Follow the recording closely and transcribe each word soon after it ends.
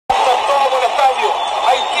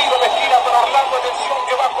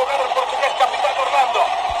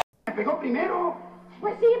pegó primero.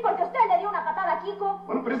 Pues sí, porque usted le dio una patada a Kiko.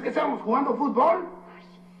 Bueno, pero es que estábamos jugando fútbol.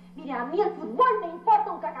 Mire, a mí el fútbol me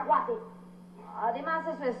importa un cacahuate. Además,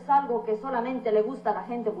 eso es algo que solamente le gusta a la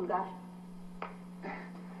gente vulgar.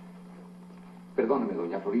 Perdóneme,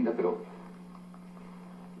 doña Florinda, pero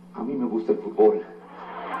a mí me gusta el fútbol.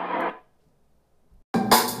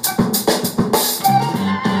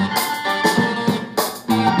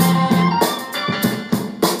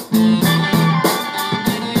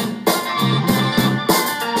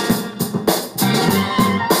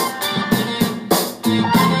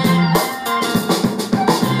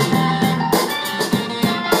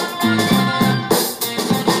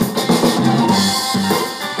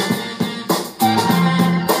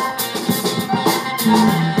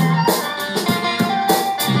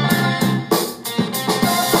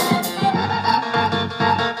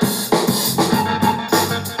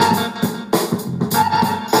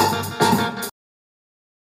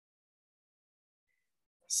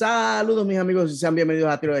 Saludos mis amigos y sean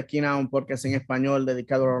bienvenidos a Tiro de Esquina, un podcast en español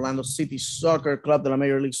dedicado al Orlando City Soccer Club de la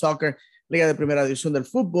Major League Soccer, liga de primera división del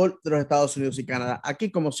fútbol de los Estados Unidos y Canadá.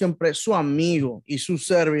 Aquí como siempre su amigo y su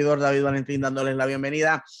servidor David Valentín dándoles la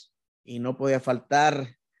bienvenida, y no podía faltar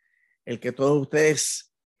el que todos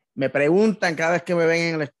ustedes me preguntan cada vez que me ven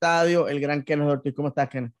en el estadio, el gran Kenneth Ortiz. ¿Cómo estás,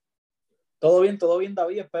 Kenneth? Todo bien,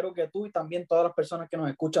 David. Espero que tú y también todas las personas que nos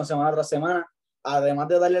escuchan semana tras semana, además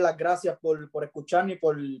de darle las gracias por escucharnos y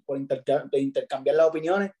por intercambiar las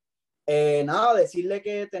opiniones, decirle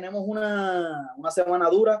que tenemos una semana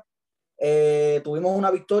dura. Tuvimos una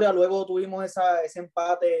victoria, luego tuvimos ese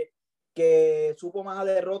empate que supo más a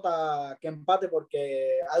derrota que empate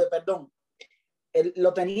porque,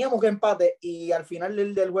 lo teníamos que empate y al final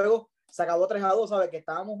del juego se acabó 3-2, ¿sabes? Que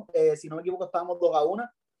estábamos, si no me equivoco, estábamos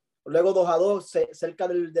 2-1, luego 2-2 cerca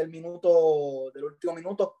del último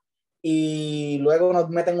minuto, y luego nos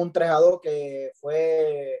meten un 3-2 que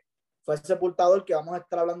fue sepultador, que vamos a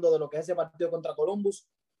estar hablando de lo que es ese partido contra Columbus,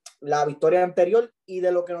 la victoria anterior y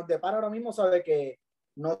de lo que nos depara ahora mismo. Sabe que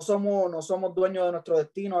no somos dueños de nuestro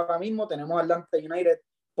destino ahora mismo, tenemos a Atlanta United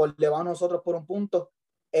por debajo de nosotros por un punto,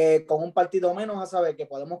 con un partido menos, a saber que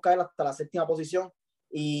podemos caer hasta la séptima posición,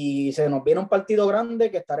 y se nos viene un partido grande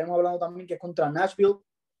que estaremos hablando también, que es contra Nashville,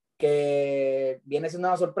 que viene siendo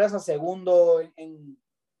una sorpresa, segundo en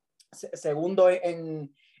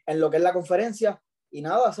lo que es la conferencia. Y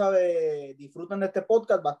nada, disfruten de este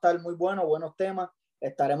podcast, va a estar muy bueno, buenos temas.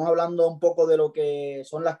 Estaremos hablando un poco de lo que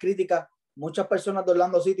son las críticas. Muchas personas de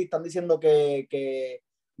Orlando City están diciendo que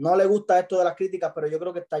no les gusta esto de las críticas, pero yo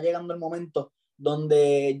creo que está llegando el momento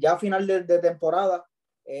donde ya a final de temporada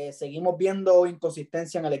seguimos viendo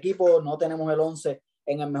inconsistencia en el equipo, no tenemos el 11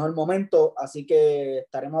 en el mejor momento, así que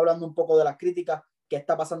estaremos hablando un poco de las críticas, qué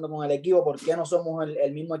está pasando con el equipo, por qué no somos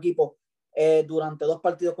el mismo equipo durante 2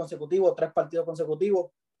 partidos consecutivos, 3 partidos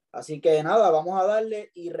consecutivos. Así que nada, vamos a darle,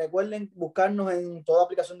 y recuerden buscarnos en toda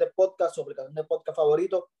aplicación de podcast, su aplicación de podcast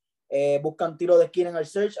favorito. Buscan Tiro de Esquina en el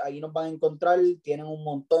search, ahí nos van a encontrar, tienen un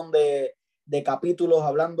montón de capítulos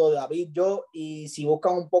hablando de David, yo, y si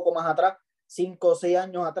buscan un poco más atrás, 5 o 6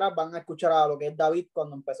 años atrás, van a escuchar a lo que es David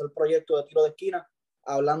cuando empezó el proyecto de Tiro de Esquina,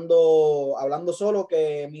 hablando solo,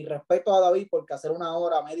 que mi respeto a David, porque hacer una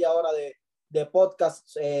hora, media hora de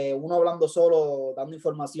podcast, uno hablando solo, dando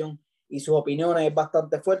información y sus opiniones, es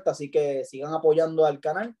bastante fuerte, así que sigan apoyando al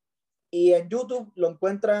canal. Y en YouTube lo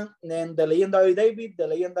encuentran en The Legendary David.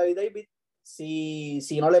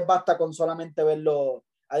 Si no les basta con solamente verlo,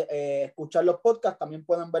 escuchar los podcasts, también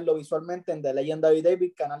pueden verlo visualmente en The Legendary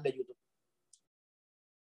David, canal de YouTube.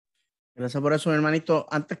 Gracias por eso, mi hermanito.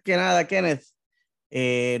 Antes que nada, Kenneth,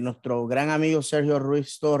 nuestro gran amigo Sergio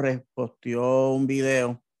Ruiz Torres posteó un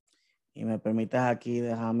video, y me permites aquí,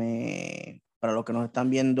 déjame, para los que nos están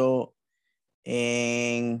viendo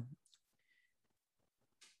en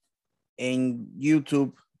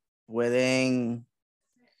YouTube, pueden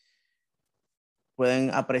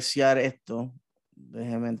apreciar esto.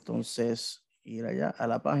 Déjeme entonces ir allá a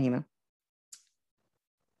la página.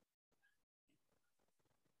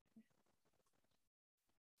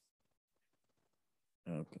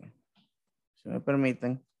 Okay. Si me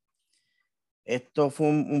permiten. Esto fue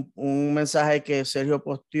un mensaje que Sergio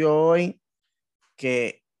posteó hoy,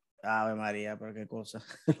 que, Ave María, pero qué cosa,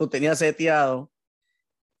 lo tenía seteado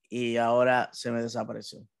y ahora se me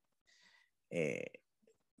desapareció.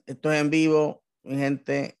 Esto es en vivo, mi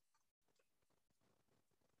gente.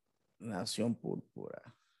 Nación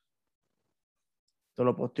Púrpura. Esto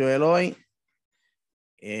lo posteó él hoy.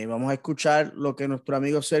 Vamos a escuchar lo que nuestro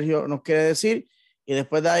amigo Sergio nos quiere decir, y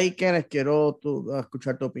después de ahí, Kenneth, quiero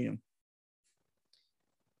escuchar tu opinión.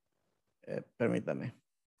 Permítame.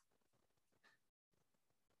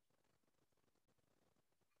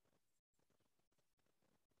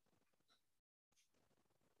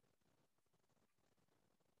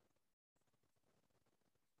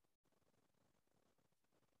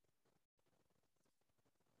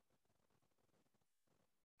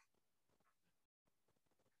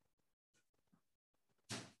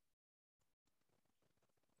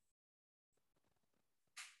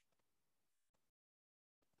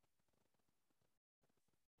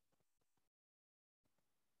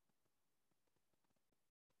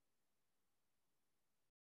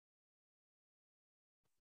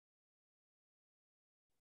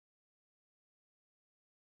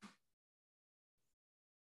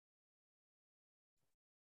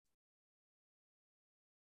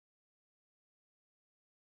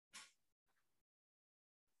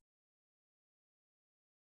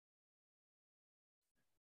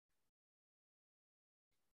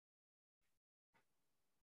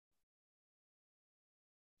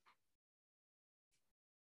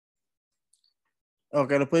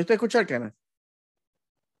 Ok, ¿lo pudiste escuchar, Kenneth?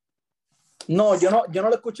 No, yo no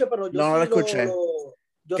lo escuché, pero yo No sí lo escuché.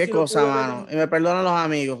 yo Qué sí lo cosa, pude ver mano. Y me perdonan los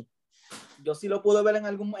amigos. yo sí lo pude ver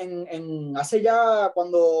hace ya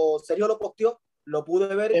cuando Sergio lo posteó, lo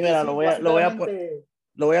pude ver Y y mira, sí, básicamente,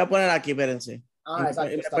 lo voy a poner aquí, espérense. Y exacto,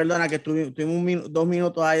 me exacto. perdona que tuvimos 2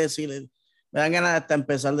 minutos ahí decirle. Me dan ganas de hasta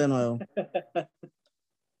empezar de nuevo.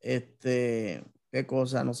 Qué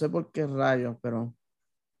cosa, no sé por qué rayos, pero.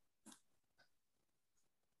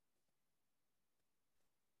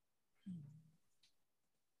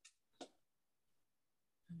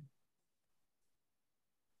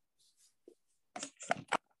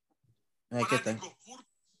 Aquí está.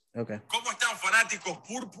 Okay. ¿Cómo están, fanáticos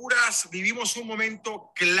púrpuras? Vivimos un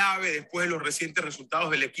momento clave después de los recientes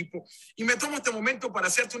resultados del equipo y me tomo este momento para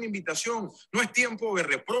hacerte una invitación. No es tiempo de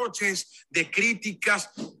reproches, de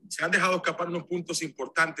críticas. Se han dejado escapar unos puntos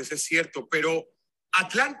importantes, es cierto, pero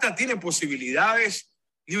Atlanta tiene posibilidades,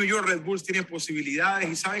 New York Red Bulls tiene posibilidades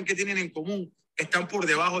y ¿saben qué tienen en común? Están por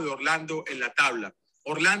debajo de Orlando en la tabla.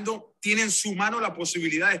 Orlando tiene en su mano la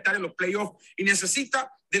posibilidad de estar en los playoffs y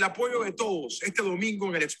necesita del apoyo de todos este domingo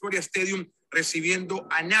en el Exploria Stadium recibiendo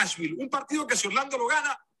a Nashville. Un partido que si Orlando lo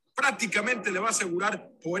gana, prácticamente le va a asegurar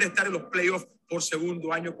poder estar en los playoffs por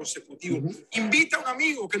segundo año consecutivo. Invita a un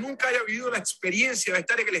amigo que nunca haya vivido la experiencia de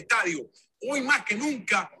estar en el estadio. Hoy más que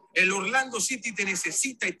nunca, el Orlando City te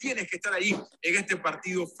necesita y tienes que estar ahí en este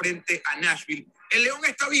partido frente a Nashville. El León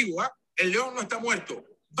está vivo, ¿eh? El León no está muerto.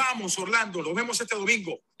 Vamos, Orlando, nos vemos este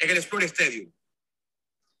domingo en el Exploria Stadium.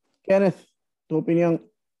 Kenneth, tu opinión.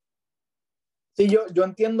 Sí, yo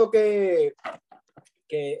entiendo que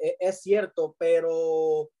es cierto,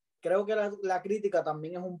 pero creo que la crítica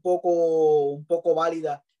también es un poco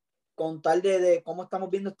válida con tal de cómo estamos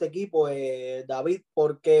viendo este equipo, David,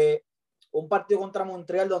 porque un partido contra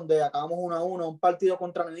Montreal donde acabamos 1-1, un partido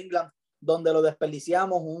contra New England donde lo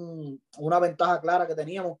desperdiciamos, una ventaja clara que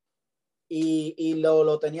teníamos y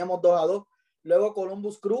lo teníamos 2-2. Luego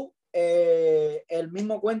Columbus Crew, el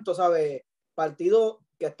mismo cuento, ¿sabes? Partido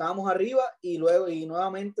que estábamos arriba y luego y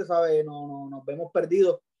nuevamente, ¿sabes? Nos vemos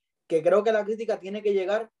perdidos. Que creo que la crítica tiene que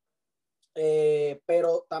llegar,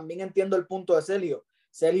 pero también entiendo el punto de Sergio.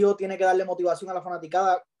 Sergio tiene que darle motivación a la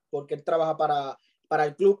fanaticada porque él trabaja para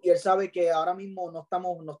el club y él sabe que ahora mismo no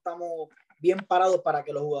estamos bien parados para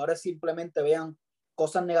que los jugadores simplemente vean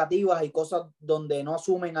cosas negativas y cosas donde no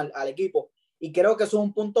asumen al equipo. Y creo que eso es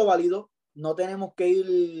un punto válido. No tenemos que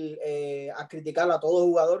ir a criticar a todo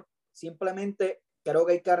jugador. Simplemente creo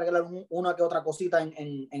que hay que arreglar una que otra cosita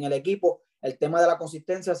en el equipo. El tema de la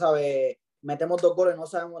consistencia, ¿sabe? Metemos 2 goles, no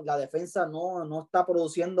sabemos, la defensa no está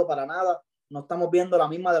produciendo para nada. No estamos viendo la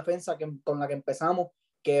misma defensa con la que empezamos,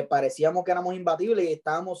 que parecíamos que éramos imbatibles y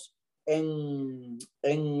estábamos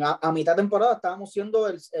a mitad de temporada estábamos siendo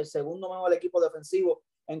el segundo mejor equipo defensivo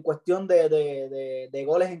en cuestión de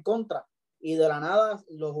goles en contra y de la nada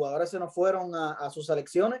los jugadores se nos fueron a sus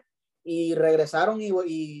selecciones y regresaron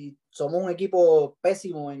y somos un equipo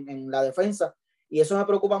pésimo en la defensa y eso me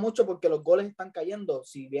preocupa mucho porque los goles están cayendo.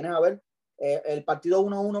 Si vienes a ver el partido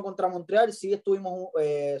 1-1 contra Montreal, sí estuvimos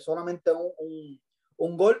solamente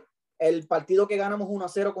un gol. El partido que ganamos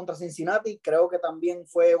 1-0 contra Cincinnati, creo que también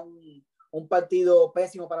fue un partido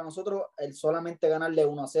pésimo para nosotros, el solamente ganarle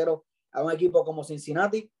 1-0 a un equipo como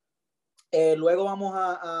Cincinnati. Luego vamos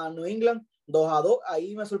a New England, 2-2.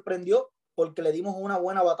 Ahí me sorprendió porque le dimos una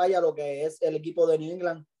buena batalla a lo que es el equipo de New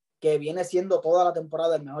England, que viene siendo toda la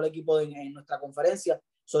temporada el mejor equipo en nuestra conferencia,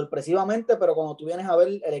 sorpresivamente, pero cuando tú vienes a ver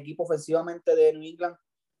el equipo ofensivamente de New England,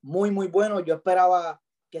 muy, muy bueno. Yo esperaba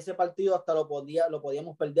que ese partido hasta lo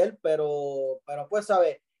podíamos perder, pero pues,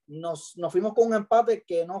 ¿sabes? Nos fuimos con un empate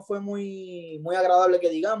que no fue muy, muy agradable que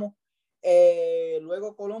digamos.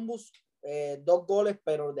 Luego Columbus, 2 goles,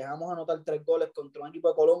 pero dejamos anotar 3 goles contra un equipo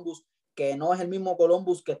de Columbus que no es el mismo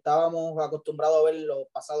Columbus que estábamos acostumbrados a ver en los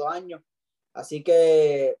pasados años. Así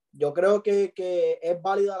que yo creo que es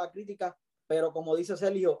válida la crítica, pero como dice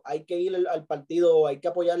Sergio, hay que ir al partido, hay que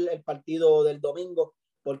apoyar el partido del domingo,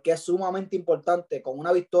 porque es sumamente importante. Con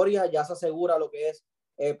una victoria ya se asegura lo que es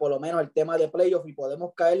por lo menos el tema de playoff y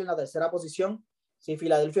podemos caer en la tercera posición si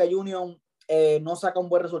Philadelphia Union no saca un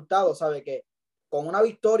buen resultado. Sabe que con una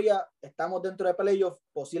victoria estamos dentro de playoff,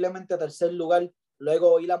 posiblemente tercer lugar,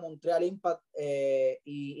 luego ir a Montreal Impact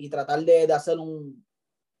y tratar de hacer un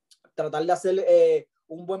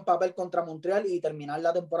buen papel contra Montreal y terminar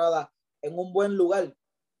la temporada en un buen lugar.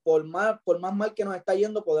 Por más mal que nos está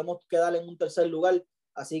yendo, podemos quedar en un tercer lugar.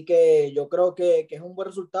 Así que yo creo que es un buen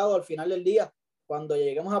resultado al final del día. Cuando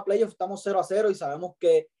lleguemos a playoffs estamos 0-0 y sabemos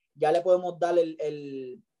que ya le podemos dar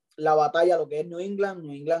la batalla a lo que es New England.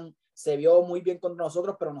 New England se vio muy bien contra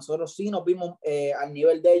nosotros, pero nosotros sí nos vimos al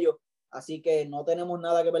nivel de ellos, así que no tenemos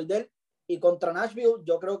nada que perder. Y contra Nashville,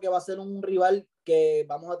 yo creo que va a ser un rival que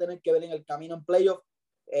vamos a tener que ver en el camino en playoff.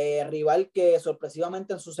 Rival que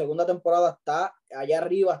sorpresivamente en su segunda temporada está allá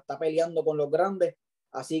arriba, está peleando con los grandes.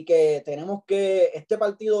 Así que tenemos que este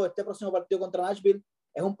próximo partido contra Nashville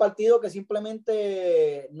es un partido que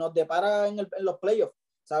simplemente nos depara en los playoffs.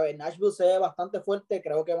 ¿Sabes? Nashville se ve bastante fuerte,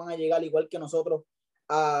 creo que van a llegar igual que nosotros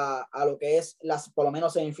a lo que es por lo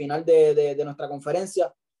menos semifinal de nuestra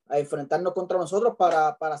conferencia, a enfrentarnos contra nosotros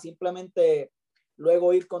para simplemente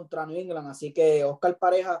luego ir contra New England. Así que Oscar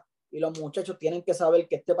Pareja y los muchachos tienen que saber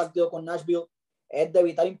que este partido con Nashville es de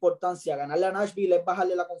vital importancia. Ganarle a Nashville es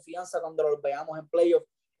bajarle la confianza cuando los veamos en playoff,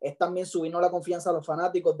 es también subirnos la confianza a los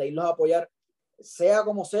fanáticos, de irlos a apoyar, sea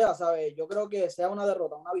como sea, ¿sabes? Yo creo que sea una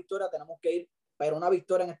derrota, una victoria, tenemos que ir, pero una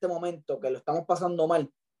victoria en este momento, que lo estamos pasando mal,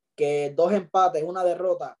 que 2 empates, una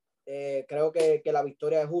derrota, creo que la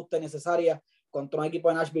victoria es justa y necesaria contra un equipo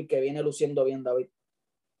de Nashville que viene luciendo bien, David.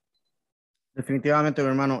 Definitivamente, mi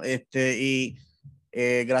hermano.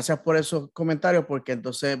 Gracias por esos comentarios, porque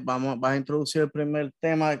entonces vas a introducir el primer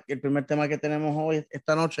tema que tenemos hoy,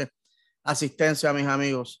 esta noche: asistencia, mis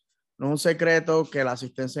amigos. No es un secreto que la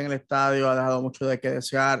asistencia en el estadio ha dejado mucho de qué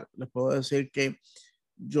desear. Les puedo decir que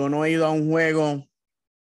yo no he ido a un juego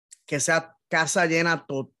que sea casa llena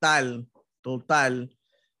total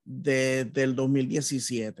desde el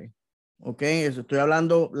 2017. ¿Ok? Estoy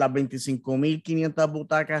hablando las 25.500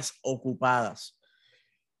 butacas ocupadas.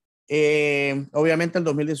 Obviamente el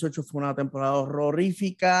 2018 fue una temporada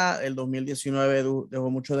horrorífica, el 2019 dejó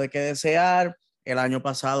mucho de qué desear, el año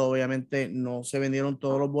pasado obviamente no se vendieron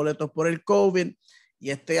todos los boletos por el COVID, y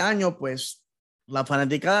este año pues la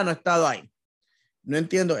fanaticada no ha estado ahí. No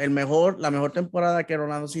entiendo, la mejor temporada que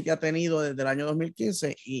Orlando City ha tenido desde el año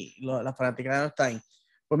 2015, y la fanaticada no está ahí.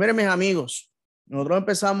 Pues miren, mis amigos, nosotros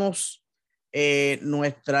empezamos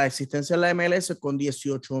nuestra existencia en la MLS con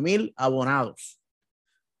 18,000 abonados.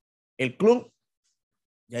 El club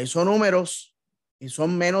ya hizo números y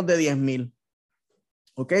son menos de 10,000.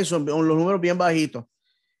 Ok, son los números bien bajitos.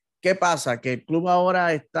 ¿Qué pasa? Que el club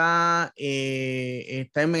ahora está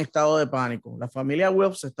en estado de pánico. La familia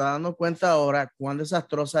Wilf se está dando cuenta ahora cuán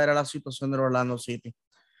desastrosa era la situación del Orlando City.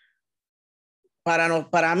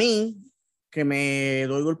 Para mí, que me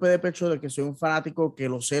doy golpe de pecho de que soy un fanático, que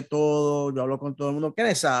lo sé todo, yo hablo con todo el mundo.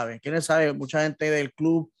 ¿Quiénes saben? Mucha gente del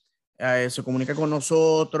club se comunica con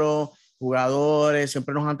nosotros, jugadores,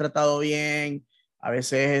 siempre nos han tratado bien. A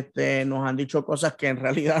veces nos han dicho cosas que en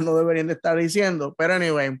realidad no deberían de estar diciendo, pero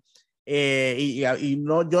anyway,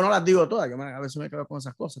 yo no las digo todas, a veces me quedo con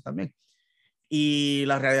esas cosas también. Y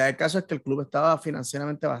la realidad del caso es que el club estaba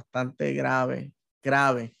financieramente bastante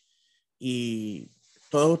grave, y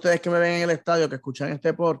todos ustedes que me ven en el estadio, que escuchan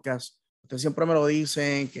este podcast, ustedes siempre me lo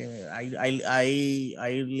dicen, que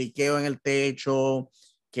hay liqueo en el techo,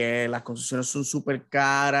 que las concesiones son súper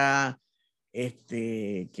caras,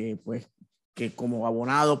 que como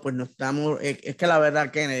abonado pues no estamos, es que la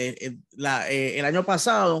verdad que el año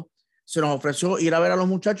pasado se nos ofreció ir a ver a los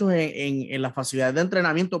muchachos en las facilidades de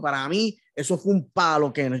entrenamiento. Para mí eso fue un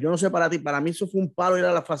palo, Kenneth. Yo no sé para ti, para mí eso fue un palo ir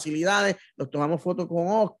a las facilidades, nos tomamos fotos con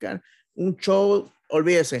Oscar, un show,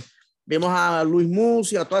 olvídese. Vimos a Luis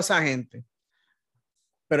Musi, a toda esa gente.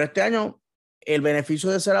 Pero este año el beneficio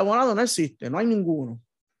de ser abonado no existe, no hay ninguno.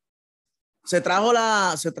 Se trajo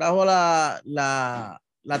la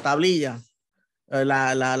tablilla,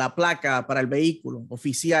 la placa para el vehículo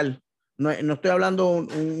oficial. No estoy hablando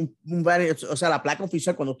o sea, la placa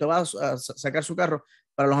oficial cuando usted va a sacar su carro.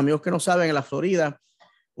 Para los amigos que no saben, en la Florida,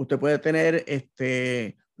 usted puede tener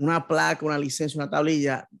una placa, una licencia, una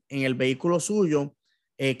tablilla en el vehículo suyo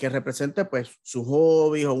que represente pues su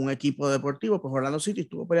hobby o un equipo deportivo. Pues Orlando City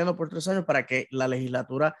estuvo peleando por 3 años para que la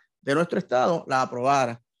legislatura de nuestro estado la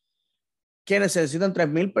aprobara. Que necesitan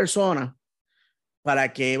 3,000 personas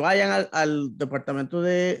para que vayan al departamento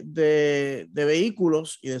de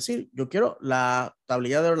vehículos y decir, yo quiero la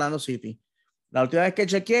tablilla de Orlando City. La última vez que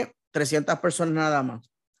chequeé, 300 personas nada más.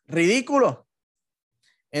 Ridículo.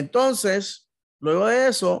 Entonces, luego de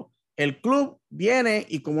eso, el club viene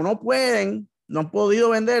y como no han podido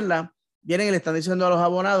venderla, vienen y le están diciendo a los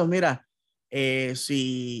abonados, mira,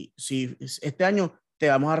 si este año te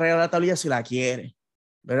vamos a regalar la tablilla si la quieres,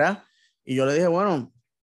 ¿verdad? Y yo le dije, bueno,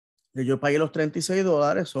 yo pagué los $36,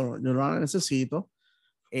 yo no la necesito,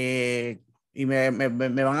 y me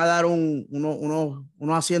van a dar unos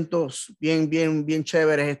asientos bien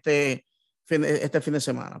chéveres este fin de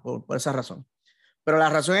semana, por esa razón. Pero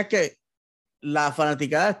la razón es que la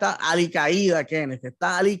fanaticada está alicaída, Kenneth,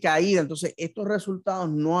 está alicaída. Entonces, estos resultados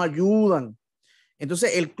no ayudan.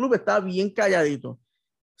 Entonces el club está bien calladito.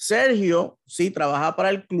 Sergio sí trabaja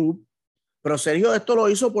para el club, pero Sergio esto lo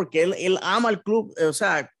hizo porque él ama el club. O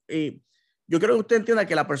sea, yo creo que usted entienda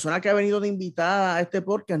que la persona que ha venido de invitada a este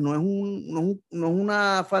podcast no es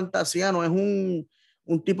una fantasía, no es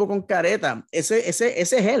un tipo con careta. Ese es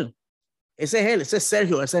él. Ese es él, ese es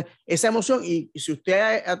Sergio, esa emoción. Y si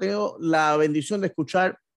usted ha tenido la bendición de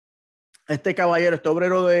escuchar a este caballero, este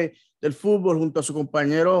obrero del fútbol junto a su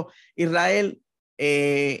compañero Israel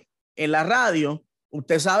en la radio,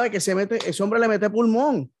 usted sabe que ese hombre le mete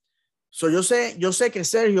pulmón. Yo sé que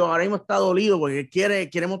Sergio ahora mismo está dolido porque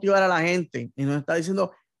quiere motivar a la gente y nos está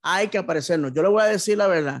diciendo, hay que aparecernos. Yo le voy a decir la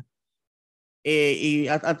verdad, y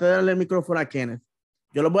antes de darle el micrófono a Kenneth,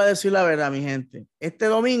 yo les voy a decir la verdad, mi gente. Este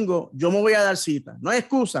domingo yo me voy a dar cita. No hay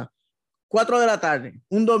excusa. 4 de la tarde,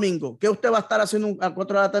 un domingo. ¿Qué usted va a estar haciendo a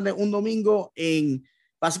 4 de la tarde un domingo en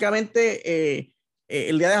básicamente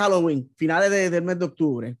el día de Halloween, finales del mes de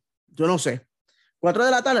octubre? Yo no sé. 4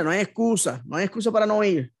 de la tarde, no hay excusa. No hay excusa para no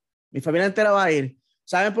ir. Mi familia entera va a ir.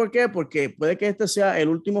 ¿Saben por qué? Porque puede que este sea el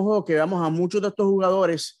último juego que veamos a muchos de estos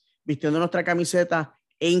jugadores vistiendo nuestra camiseta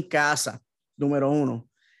en casa. Número 1.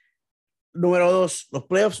 Número 2, los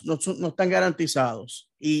playoffs no están garantizados.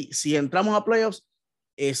 Y si entramos a playoffs,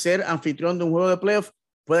 ser anfitrión de un juego de playoffs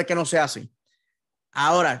puede que no sea así.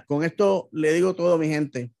 Ahora, con esto le digo todo, mi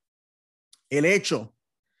gente. El hecho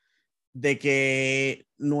de que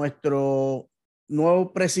nuestro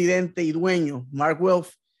nuevo presidente y dueño, Mark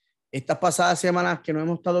Wilf, estas pasadas semanas que no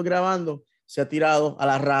hemos estado grabando, se ha tirado a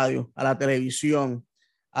la radio, a la televisión,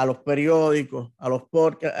 a los periódicos, a los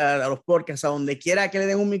podcasts, a donde quiera que le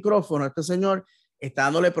den un micrófono. Este señor está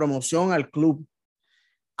dándole promoción al club.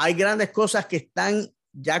 Hay grandes cosas que están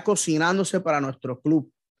ya cocinándose para nuestro club.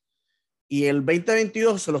 Y el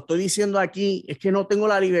 2022, se lo estoy diciendo aquí, es que no tengo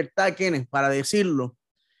la libertad, Kenneth, para decirlo,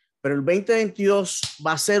 pero el 2022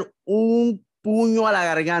 va a ser un puño a la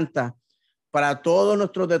garganta para todos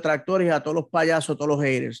nuestros detractores, a todos los payasos, a todos los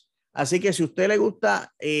haters. Así que si a usted le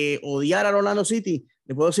gusta odiar a Orlando City,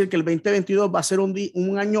 le puedo decir que el 2022 va a ser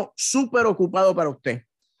un año súper ocupado para usted.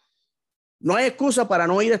 No hay excusa para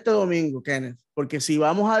no ir este domingo, Kenneth, porque si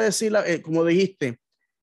vamos a decir, como dijiste,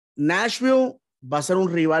 Nashville va a ser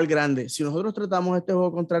un rival grande. Si nosotros tratamos este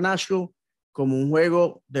juego contra Nashville como un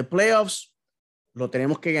juego de playoffs, lo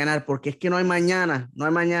tenemos que ganar, porque es que no hay mañana.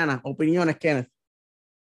 Opiniones, Kenneth.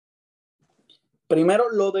 Primero,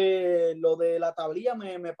 lo de la tablilla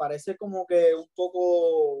me parece como que un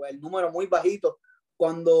poco el número muy bajito.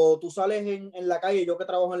 Cuando tú sales en la calle, yo que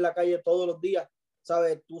trabajo en la calle todos los días,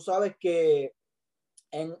 ¿sabes? Tú sabes que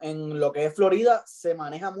en lo que es Florida se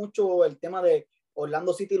maneja mucho el tema de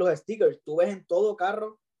Orlando City y los stickers. Tú ves en todo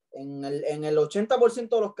carro, en el 80%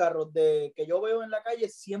 de los carros que yo veo en la calle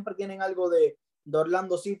siempre tienen algo de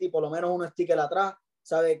Orlando City, por lo menos un sticker atrás.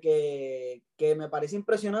 Sabe que me parece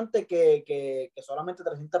impresionante que solamente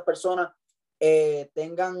 300 personas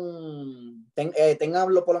tengan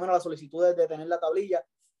por lo menos la solicitud de tener la tablilla.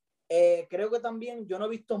 Creo que también yo no he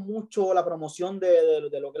visto mucho la promoción de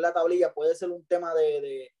lo que es la tablilla. Puede ser un tema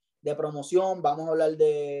de promoción, vamos a hablar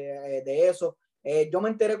de eso. Yo me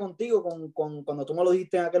enteré contigo cuando tú me lo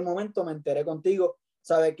dijiste en aquel momento, me enteré contigo.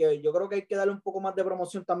 Sabe que yo creo que hay que darle un poco más de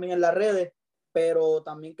promoción también en las redes, pero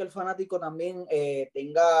también que el fanático también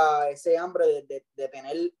tenga ese hambre de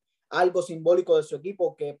tener algo simbólico de su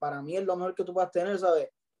equipo, que para mí es lo mejor que tú puedas tener, ¿sabes?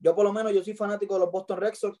 Yo por lo menos, yo soy fanático de los Boston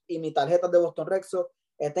Red Sox y mi tarjeta de Boston Red Sox.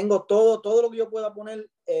 Tengo todo lo que yo pueda poner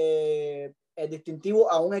el distintivo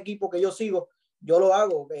a un equipo que yo sigo, yo lo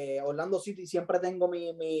hago. Orlando City siempre tengo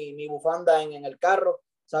mi bufanda en el carro,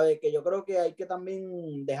 ¿sabes? Que yo creo que hay que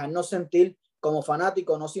también dejarnos sentir como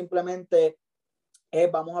fanáticos, no simplemente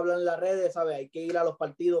vamos a hablar en las redes, ¿sabes? Hay que ir a los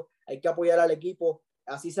partidos, hay que apoyar al equipo,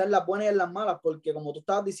 así sean las buenas y las malas, porque como tú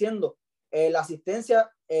estabas diciendo, la asistencia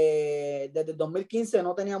desde el 2015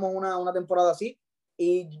 no teníamos una temporada así,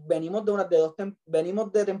 y venimos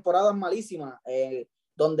de temporadas malísimas,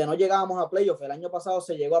 donde no llegábamos a playoffs. El año pasado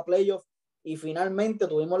se llegó a playoffs y finalmente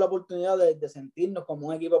tuvimos la oportunidad de sentirnos como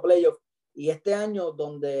un equipo de playoffs, y este año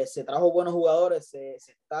donde se trajo buenos jugadores, se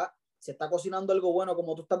está cocinando algo bueno,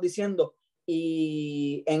 como tú estás diciendo.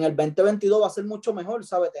 Y en el 2022 va a ser mucho mejor,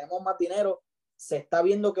 ¿sabes? Tenemos más dinero, se está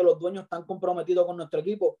viendo que los dueños están comprometidos con nuestro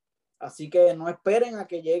equipo, así que no esperen a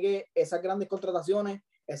que llegue esas grandes contrataciones,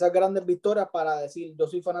 esas grandes victorias para decir yo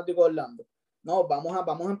soy fanático de Orlando. No, vamos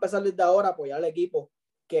a empezar desde ahora a apoyar al equipo,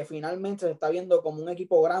 que finalmente se está viendo como un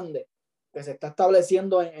equipo grande, que se está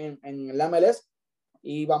estableciendo en la MLS,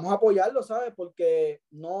 y vamos a apoyarlo, ¿sabes? Porque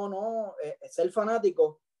ser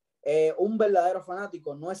fanático, un verdadero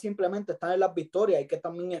fanático no es simplemente estar en las victorias, hay que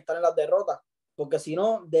también estar en las derrotas. porque si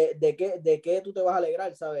no, ¿de qué tú te vas a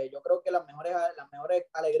alegrar, ¿sabes? Yo creo que las mejores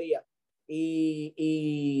alegrías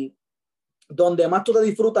y donde más tú te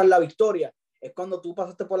disfrutas la victoria es cuando tú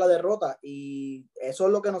pasaste por la derrota, y eso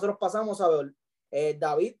es lo que nosotros pasamos, ¿sabes?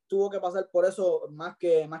 David tuvo que pasar por eso más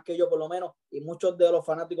que yo por lo menos, y muchos de los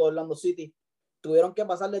fanáticos de Orlando City tuvieron que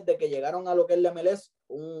pasar desde que llegaron a lo que es la MLS,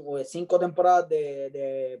 5 temporadas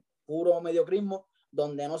de puro mediocrismo,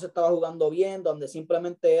 donde no se estaba jugando bien, donde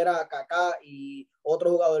simplemente era Kaká y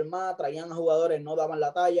otro jugador más, traían a jugadores, no daban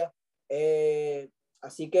la talla.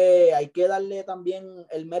 Así que hay que darle también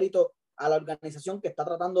el mérito a la organización que está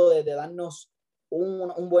tratando de darnos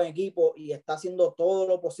un buen equipo y está haciendo todo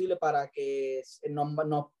lo posible para que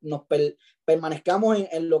nos permanezcamos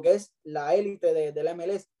en lo que es la élite de la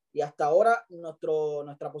MLS. Y hasta ahora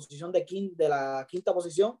nuestra posición de la quinta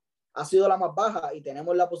posición ha sido la más baja, y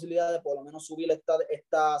tenemos la posibilidad de por lo menos subir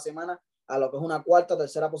esta semana a lo que es una cuarta,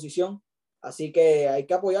 tercera posición. Así que hay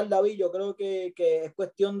que apoyar, David. Yo creo que es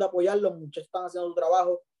cuestión de apoyar. Los muchachos están haciendo su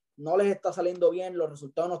trabajo, no les está saliendo bien, los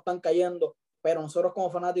resultados no están cayendo, pero nosotros como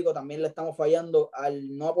fanáticos también le estamos fallando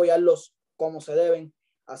al no apoyarlos como se deben.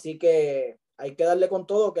 Así que hay que darle con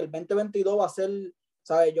todo, que el 2022 va a ser,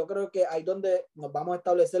 ¿sabes? Yo creo que ahí donde nos vamos a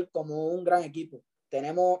establecer como un gran equipo.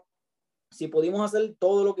 Si pudimos hacer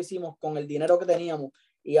todo lo que hicimos con el dinero que teníamos,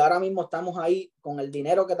 y ahora mismo estamos ahí con el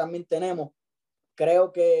dinero que también tenemos,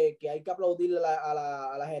 creo que hay que aplaudirle a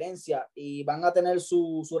la gerencia, y van a tener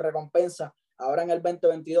su recompensa ahora en el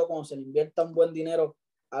 2022 cuando se le invierta un buen dinero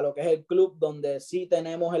a lo que es el club, donde sí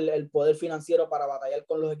tenemos el poder financiero para batallar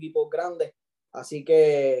con los equipos grandes. Así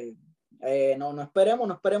que no esperemos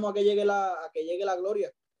a que llegue la gloria,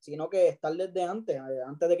 sino que estar desde antes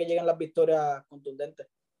de que lleguen las victorias contundentes.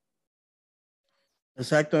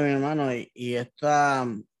 Exacto, mi hermano. Y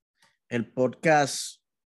el podcast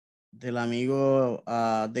del amigo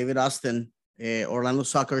David Austin, Orlando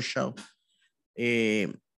Soccer Show,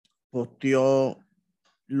 posteó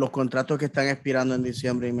los contratos que están expirando en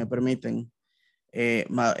diciembre, y me permiten.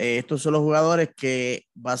 Estos son los jugadores que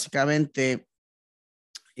básicamente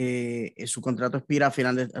su contrato expira al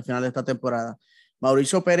final de esta temporada.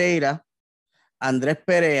 Mauricio Pereira, Andrés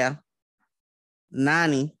Perea,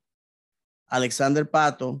 Nani, Alexander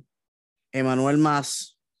Pato, Emanuel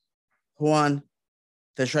Mas, Juan,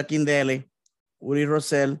 Teshua Kindele, Uri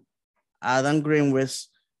Rosell, Adam Greenwich,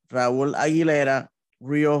 Raúl Aguilera,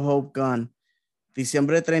 Rio Hope Gunn.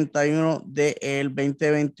 Diciembre 31 del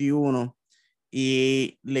 2021.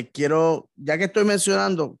 Y le quiero, ya que estoy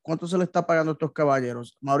mencionando, ¿cuánto se le está pagando a estos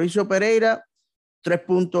caballeros? Mauricio Pereira,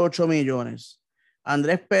 3.8 millones.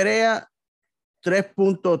 Andrés Perea,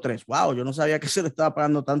 3.3. Wow, yo no sabía que se le estaba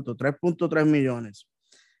pagando tanto. 3.3 millones.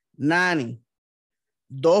 Nani,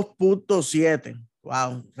 2.7.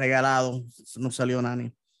 Wow, regalado. No salió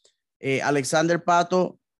Nani. Alexander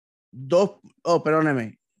Pato,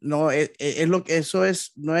 perdóneme. No, es lo que eso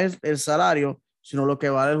es, no es el salario, sino lo que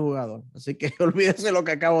vale el jugador. Así que olvídese lo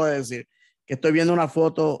que acabo de decir, que estoy viendo una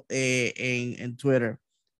foto en Twitter.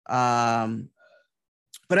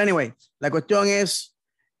 Pero anyway, la cuestión es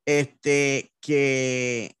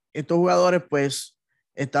que estos jugadores pues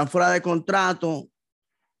están fuera de contrato.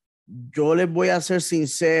 Yo les voy a ser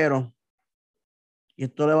sincero, y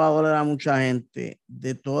esto le va a doler a mucha gente.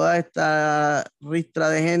 De toda esta ristra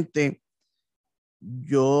de gente,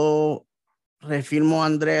 yo refirmo a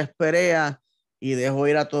Andrés Perea y dejo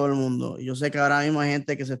ir a todo el mundo. Yo sé que ahora mismo hay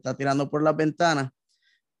gente que se está tirando por las ventanas,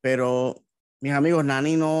 pero mis amigos,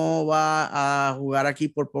 Nani no va a jugar aquí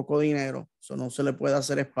por poco dinero. Eso no se le puede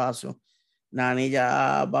hacer espacio. Nani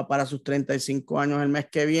ya va para sus 35 años el mes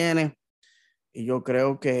que viene, y yo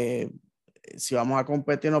creo que si vamos a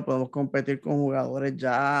competir, no podemos competir con jugadores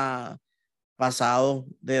ya pasados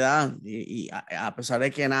de edad. Y a pesar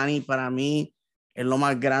de que Nani para mí es lo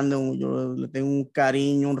más grande, yo le tengo un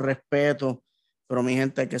cariño, un respeto, pero mi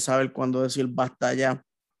gente hay que saber cuándo decir basta ya.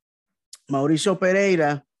 Mauricio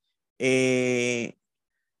Pereira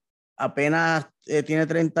apenas tiene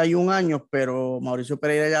 31 años, pero Mauricio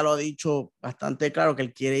Pereira ya lo ha dicho bastante claro que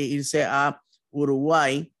él quiere irse a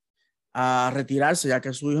Uruguay a retirarse, ya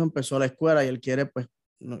que su hijo empezó la escuela y él quiere, pues,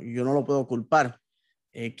 yo no lo puedo culpar.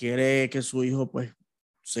 Quiere que su hijo, pues,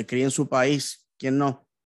 se críe en su país. ¿Quién no?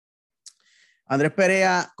 Andrés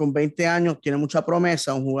Perea, con 20 años, tiene mucha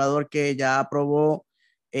promesa, un jugador que ya aprobó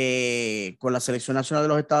con la Selección Nacional de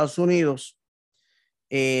los Estados Unidos.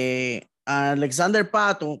 Alexander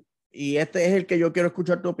Pato, y este es el que yo quiero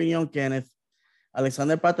escuchar tu opinión, Kenneth.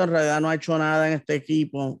 Alexander Pato en realidad no ha hecho nada en este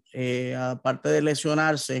equipo, aparte de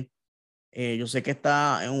lesionarse. Yo sé que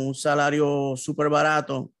está en un salario súper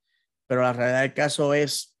barato, pero la realidad del caso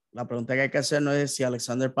es, la pregunta que hay que hacer no es si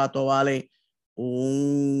Alexander Pato vale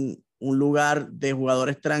un lugar de jugador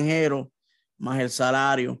extranjero más el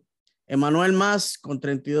salario. Emmanuel Mas, con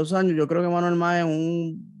 32 años, yo creo que Emmanuel Mas es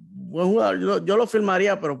un buen jugador. Yo lo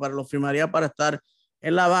firmaría, pero lo firmaría para estar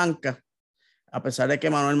en la banca, a pesar de que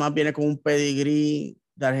Emmanuel Mas viene con un pedigrí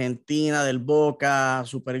de Argentina, del Boca,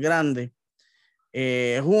 súper grande.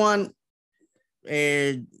 Juan,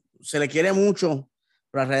 se le quiere mucho,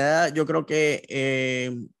 pero en realidad yo creo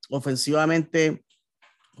que ofensivamente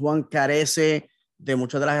Juan carece de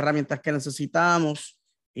muchas de las herramientas que necesitamos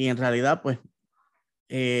y en realidad pues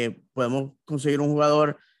podemos conseguir un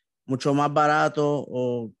jugador mucho más barato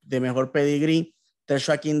o de mejor pedigrí.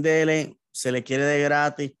 Tesho Akindele se le quiere de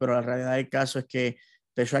gratis, pero la realidad del caso es que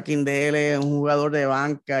Tesho Akindele es un jugador de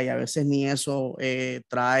banca y a veces ni eso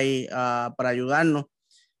trae para ayudarnos.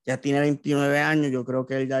 Ya tiene 29 años, yo creo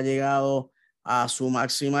que él ya ha llegado a su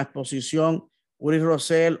máxima exposición. Uri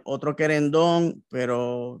Rosell, otro querendón,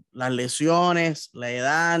 pero las lesiones, la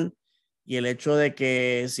edad y el hecho de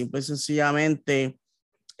que simple y sencillamente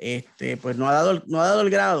pues no ha dado el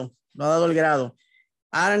grado.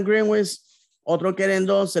 Aaron Greenwich, otro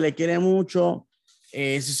querendón, se le quiere mucho.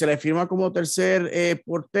 Si se le firma como tercer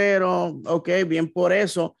portero, ok, bien por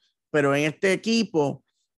eso, pero en este equipo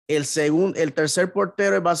el tercer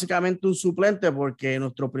portero es básicamente un suplente porque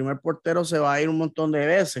nuestro primer portero se va a ir un montón de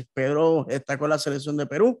veces. Pedro está con la selección de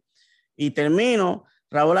Perú. Y termino,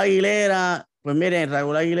 Raúl Aguilera, pues miren,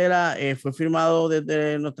 Raúl Aguilera fue firmado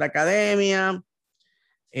desde nuestra academia.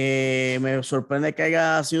 Me sorprende que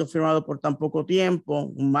haya sido firmado por tan poco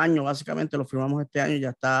tiempo, un año básicamente, lo firmamos este año,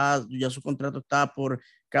 ya su contrato está por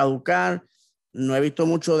caducar. No he visto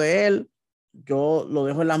mucho de él. Yo lo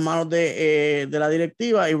dejo en las manos de la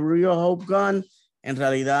directiva. Y Rio Hope Gunn, en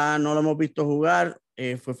realidad no lo hemos visto jugar.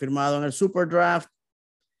 Fue firmado en el Super Draft.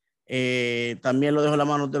 También lo dejo en las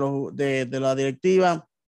manos de la directiva.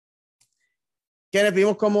 Quienes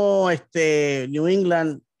vimos como New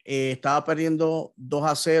England estaba perdiendo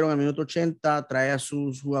 2-0 en el minuto 80, trae a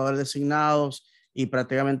sus jugadores designados y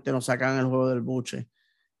prácticamente nos sacan el juego del buche.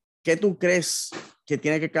 ¿Qué tú crees que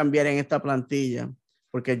tiene que cambiar en esta plantilla?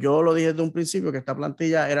 Porque yo lo dije desde un principio que esta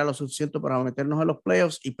plantilla era lo suficiente para meternos en los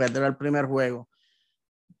playoffs y perder el primer juego.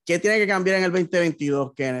 ¿Qué tiene que cambiar en el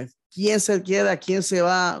 2022, Kenneth? ¿Quién se queda? ¿Quién se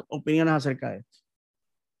va? Opiniones acerca de esto.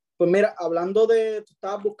 Pues mira, hablando de, tú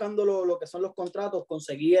estabas buscando lo que son los contratos,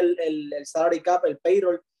 conseguí el salary cap, el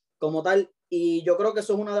payroll como tal, y yo creo que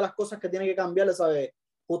eso es una de las cosas que tiene que cambiar, ¿sabes?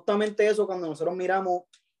 Justamente eso, cuando nosotros miramos,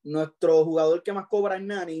 nuestro jugador que más cobra es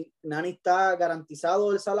Nani está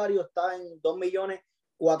garantizado el salario, está en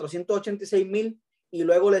 2.486.000 y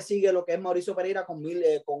luego le sigue lo que es Mauricio Pereira con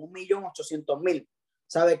 1.800.000.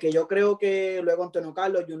 ¿Sabes? Que yo creo que luego Antonio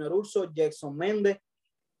Carlos, Junior Urso, Jackson Méndez,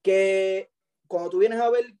 que cuando tú vienes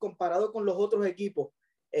a ver comparado con los otros equipos,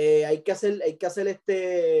 hay que hacer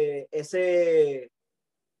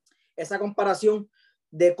esa comparación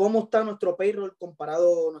de cómo está nuestro payroll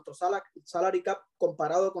comparado, nuestro salary cap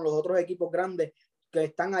comparado con los otros equipos grandes que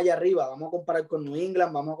están allá arriba. Vamos a comparar con New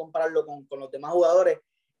England, vamos a compararlo con los demás jugadores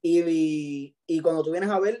y cuando tú vienes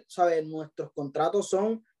a ver, ¿sabes? Nuestros contratos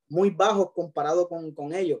son muy bajos comparado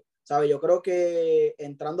con ellos. ¿Sabe? Yo creo que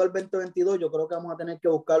entrando al 2022, yo creo que vamos a tener que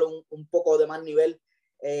buscar un poco de más nivel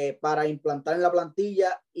para implantar en la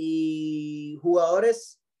plantilla y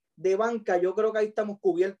jugadores de banca, yo creo que ahí estamos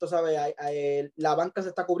cubiertos, ¿sabe? La banca se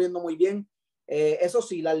está cubriendo muy bien. Eso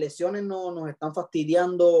sí, las lesiones nos están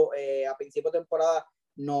fastidiando. A principio de temporada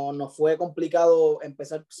nos fue complicado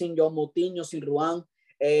empezar sin John Moutinho, sin Ruan,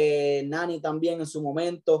 Nani también en su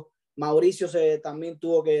momento. Mauricio también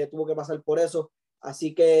tuvo que pasar por eso.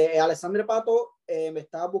 Así que Alexandre Pato me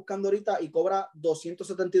estaba buscando ahorita y cobra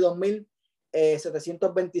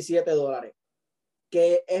 $272.727,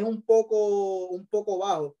 que es un poco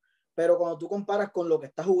bajo, pero cuando tú comparas con lo que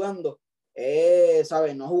está jugando,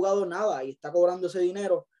 ¿sabes? No ha jugado nada y está cobrando ese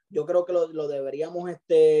dinero. Yo creo que lo deberíamos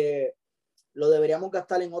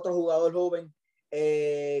gastar en otro jugador joven,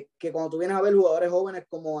 que cuando tú vienes a ver jugadores jóvenes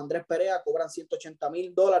como Andrés Perea cobran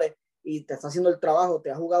 $180.000 y te está haciendo el trabajo,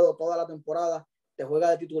 te ha jugado toda la temporada, te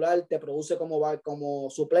juega de titular, te produce como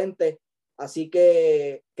suplente. Así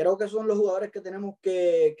que creo que son los jugadores que tenemos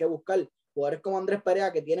que buscar. Jugadores como Andrés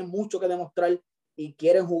Perea que tienen mucho que demostrar y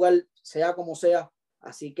quieren jugar sea como sea.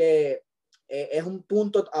 Así que es un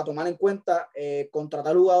punto a tomar en cuenta,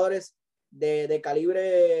 contratar jugadores de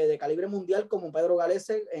calibre mundial como Pedro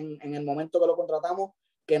Galese en el momento que lo contratamos,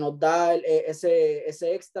 que nos da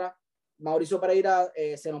ese extra. Mauricio Pereira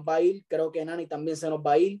se nos va a ir, creo que Nani también se nos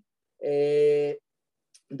va a ir.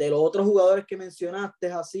 De los otros jugadores que mencionaste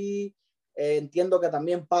así, entiendo que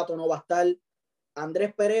también Pato no va a estar.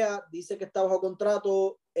 Andrés Perea dice que está bajo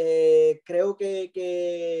contrato. Creo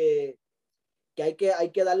que hay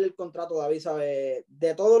que darle el contrato, David, ¿sabes?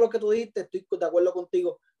 De todo lo que tú dijiste, estoy de acuerdo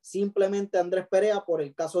contigo. Simplemente Andrés Perea por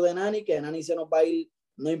el caso de Nani, que Nani se nos va a ir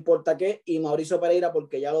no importa qué, y Mauricio Pereira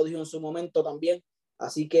porque ya lo dijo en su momento también.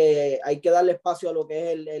 Así que hay que darle espacio a lo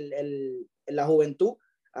que es la juventud.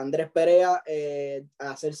 Andrés Perea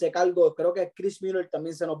a hacerse cargo. Creo que Chris Miller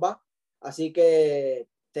también se nos va. Así que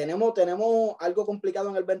tenemos algo complicado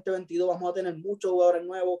en el 2022. Vamos a tener muchos jugadores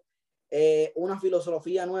nuevos, una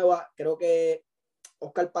filosofía nueva. Creo que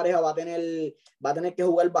Oscar Pareja va a tener que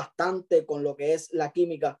jugar bastante con lo que es la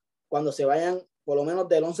química. Cuando se vayan, por lo menos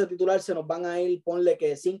del 11 titular, se nos van a ir, ponle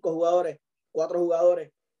que 5 jugadores, 4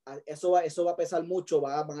 jugadores. Eso va a pesar mucho.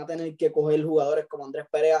 Van a tener que coger jugadores como Andrés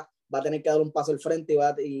Perea, va a tener que dar un paso al frente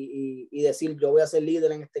y decir, yo voy a ser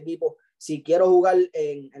líder en este equipo. Si quiero jugar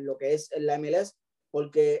en lo que es en la MLS,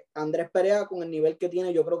 porque Andrés Perea, con el nivel que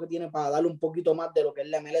tiene, yo creo que tiene para darle un poquito más de lo que es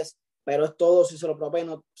la MLS. Pero es todo si se lo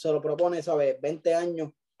propone, ¿sabes? 20 años,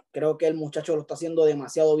 creo que el muchacho lo está haciendo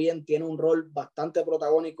demasiado bien, tiene un rol bastante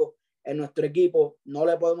protagónico en nuestro equipo, no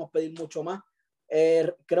le podemos pedir mucho más.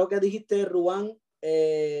 Creo que dijiste Ruán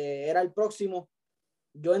era el próximo.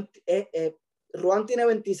 Ruán tiene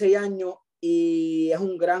 26 años y es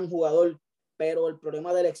un gran jugador, pero el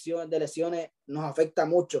problema de lesiones nos afecta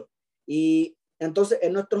mucho. Y entonces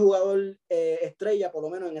es nuestro jugador estrella, por lo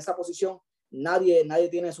menos en esa posición. Nadie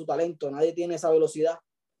tiene su talento, nadie tiene esa velocidad,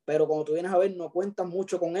 pero cuando tú vienes a ver, no cuentas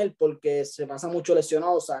mucho con él porque se pasa mucho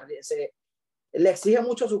lesionado, o sea, le exige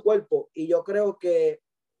mucho a su cuerpo y yo creo que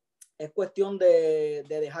es cuestión de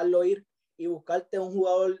dejarlo ir y buscarte un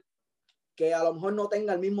jugador que a lo mejor no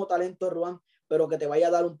tenga el mismo talento de Ruán, pero que te vaya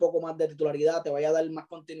a dar un poco más de titularidad, te vaya a dar más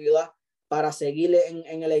continuidad para seguir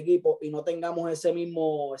en el equipo y no tengamos ese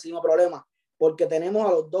mismo problema. Porque tenemos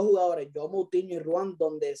a los dos jugadores, Joao Moutinho y Ruán,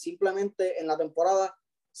 donde simplemente en la temporada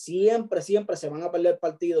siempre se van a perder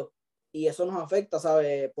partidos y eso nos afecta,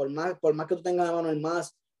 ¿sabes? Por más que tú tengas a Manuel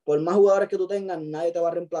Mas, por más jugadores que tú tengas, nadie te va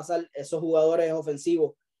a reemplazar esos jugadores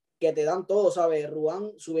ofensivos que te dan todo, ¿sabes?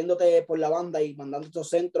 Ruán subiéndote por la banda y mandando estos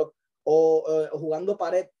centros o jugando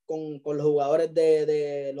pared con los jugadores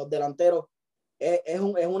de los delanteros. Es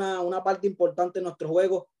una parte importante en nuestro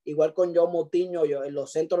juego, igual con Joao Moutinho. En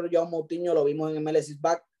los centros de Joao Moutinho lo vimos en MLS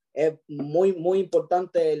Back, es muy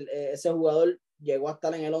importante. Ese jugador llegó a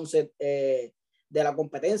estar en el 11 de la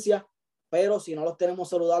competencia, pero si no los tenemos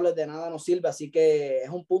saludables de nada nos sirve, así que es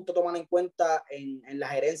un punto a tomar en cuenta en la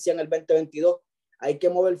gerencia en el 2022. Hay que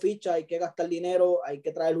mover fichas, hay que gastar dinero, hay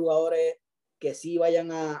que traer jugadores que sí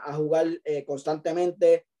vayan a jugar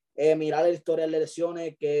constantemente, mirar el historial de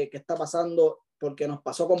lesiones, qué está pasando, porque nos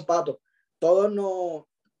pasó con Pato. Todos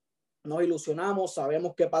nos ilusionamos,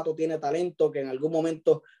 sabemos que Pato tiene talento, que en algún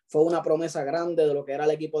momento fue una promesa grande de lo que era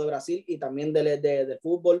el equipo de Brasil y también de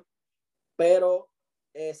fútbol, pero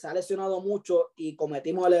se ha lesionado mucho y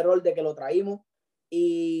cometimos el error de que lo traímos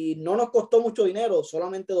y no nos costó mucho dinero,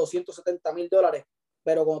 solamente $270,000,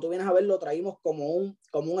 pero cuando tú vienes a ver, lo traímos como un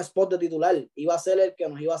spot de titular. Iba a ser el que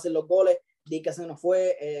nos iba a hacer los goles, Dique se nos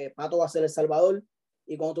fue, Pato va a ser el salvador.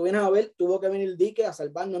 Y cuando tú vienes a ver, tuvo que venir Dique a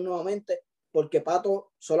salvarnos nuevamente, porque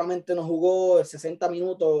Pato solamente nos jugó 60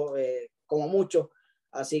 minutos como mucho.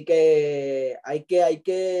 Así que hay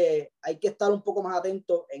que estar un poco más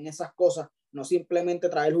atentos en esas cosas, no simplemente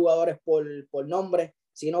traer jugadores por nombre,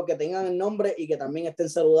 sino que tengan el nombre y que también estén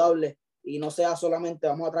saludables y no sea solamente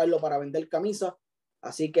vamos a traerlo para vender camisas.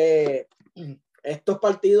 Así que estos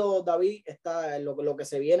partidos, David, lo que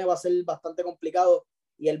se viene va a ser bastante complicado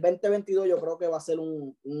y el 2022 yo creo que va a ser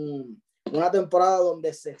una temporada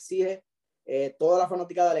donde se exige, toda la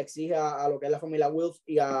fanaticada le exige a lo que es la familia Wills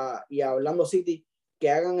y a Orlando City que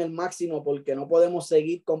hagan el máximo, porque no podemos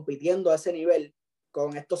seguir compitiendo a ese nivel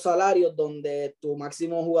con estos salarios donde tu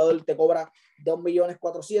máximo jugador te cobra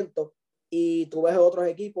 2.400.000 y tú ves otros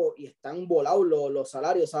equipos y están volados los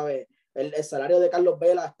salarios, ¿sabes? El salario de Carlos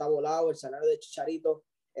Vela está volado, el salario de Chicharito,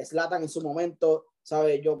 Zlatan en su momento,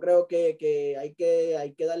 ¿sabes? Yo creo que hay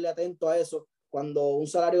que darle atento a eso. Cuando un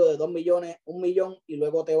salario de 2 millones, 1 millón y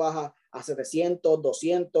luego te baja a 700,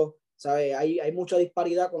 200, ¿sabes? Hay mucha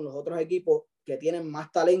disparidad con los otros equipos que tienen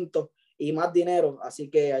más talento y más dinero,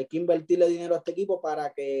 así que hay que invertirle dinero a este equipo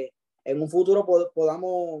para que en un futuro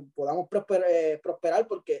podamos prosperar,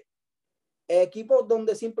 porque equipos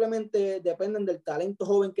donde simplemente dependen del talento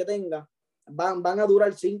joven que tenga van a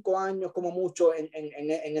durar 5 años como mucho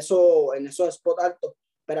en esos spots altos,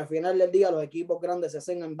 pero al final del día los equipos grandes se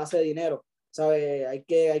hacen en base de dinero, ¿sabes? Hay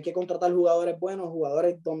que contratar jugadores buenos,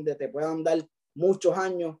 jugadores donde te puedan dar muchos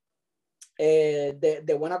años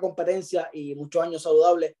de buena competencia y muchos años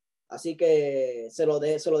saludables. Así que se lo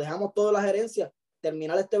dejamos toda la gerencia,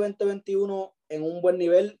 terminar este 2021 en un buen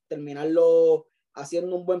nivel, terminarlo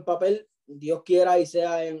haciendo un buen papel, Dios quiera y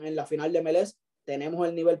sea en la final de MLS. Tenemos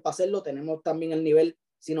el nivel para hacerlo, tenemos también el nivel,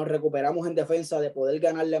 si nos recuperamos en defensa, de poder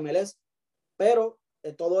ganar la MLS, pero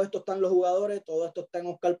todo esto está en los jugadores, todo esto está en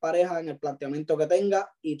Oscar Pareja, en el planteamiento que tenga,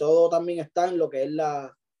 y todo también está en lo que es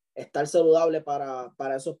estar saludable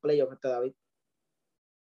para esos playoffs, David.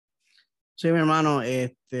 Sí, mi hermano,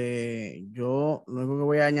 yo lo único que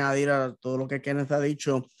voy a añadir a todo lo que Kenneth ha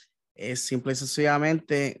dicho es simple y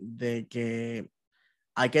sencillamente de que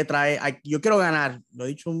hay que yo quiero ganar, lo he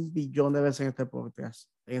dicho 1 billón de veces en este podcast,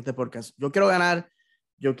 yo quiero ganar,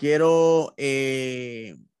 yo quiero,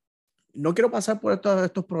 no quiero pasar por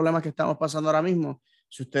estos problemas que estamos pasando ahora mismo.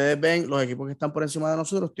 Si ustedes ven, los equipos que están por encima de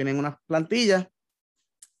nosotros tienen unas plantillas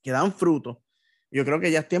que dan fruto. Yo creo que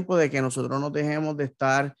ya es tiempo de que nosotros nos dejemos de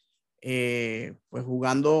estar pues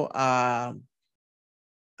jugando a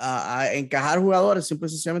encajar jugadores simple y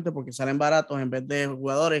sencillamente porque salen baratos en vez de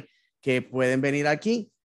jugadores que pueden venir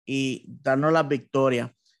aquí y darnos las victorias.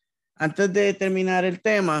 Antes de terminar el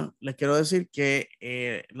tema, les quiero decir que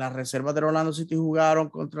las reservas de Orlando City jugaron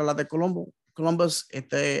contra las de Columbus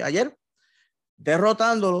ayer,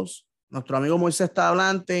 derrotándolos. Nuestro amigo Moisés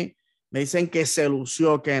Tablante me dicen que se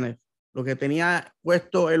lució Kenneth. Lo que tenía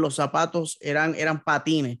puesto en los zapatos eran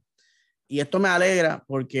patines. Y esto me alegra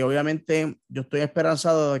porque obviamente yo estoy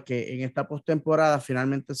esperanzado de que en esta postemporada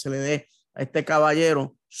finalmente se le dé a este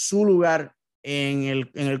caballero su lugar en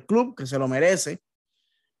el club, que se lo merece.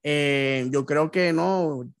 Yo creo que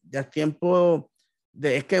no, ya es tiempo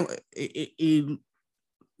y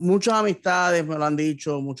muchas amistades me lo han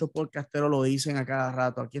dicho, muchos podcasteros lo dicen a cada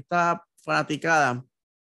rato. Aquí está fanaticada,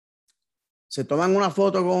 se toman una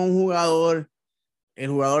foto con un jugador, el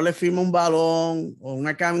jugador le firma un balón o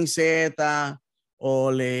una camiseta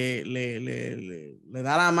o le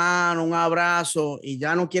da la mano, un abrazo, y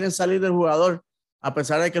ya no quieren salir del jugador a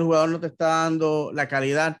pesar de que el jugador no te está dando la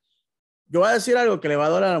calidad. Yo voy a decir algo que le va a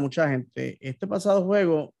doler a mucha gente. Este pasado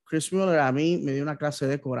juego, Chris Mueller a mí me dio una clase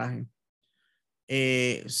de coraje.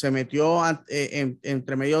 Se metió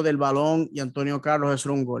entre medio del balón y Antonio Carlos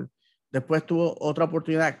hizo un gol. Después tuvo otra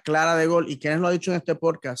oportunidad clara de gol, y quienes lo ha dicho en este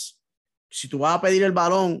podcast, si tú vas a pedir el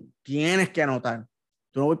balón, tienes que anotar.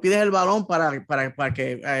 Tú no pides el balón para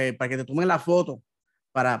que te tomen la foto,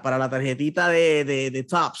 para la tarjetita de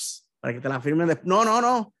Tops, para que te la firmen. No.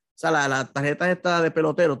 O sea, la tarjeta esta de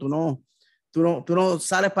pelotero, tú no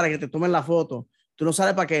sales para que te tomen la foto. Tú no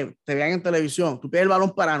sales para que te vean en televisión. Tú pides el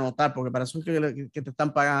balón para anotar, porque para eso es que te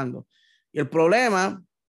están pagando. Y el problema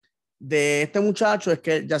de este muchacho es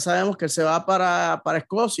que ya sabemos que él se va para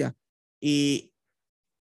Escocia, y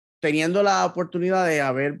teniendo la oportunidad de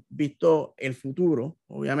haber visto el futuro,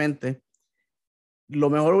 obviamente,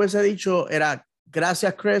 lo mejor hubiese dicho era: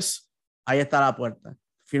 gracias, Chris, ahí está la puerta.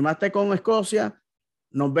 Firmaste con Escocia,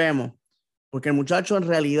 nos vemos. Porque el muchacho en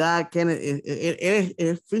realidad,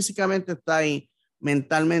 él físicamente está ahí,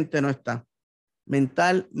 mentalmente no está.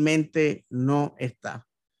 Mentalmente no está.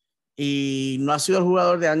 Y no ha sido el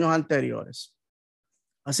jugador de años anteriores.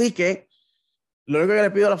 Así que lo único que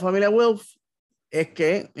le pido a la familia Wilf es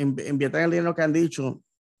que inviertan el dinero que han dicho,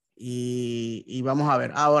 y vamos a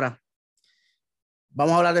ver. Ahora,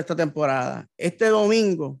 vamos a hablar de esta temporada. Este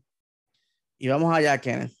domingo, y vamos allá,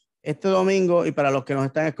 Kenneth. Este domingo, y para los que nos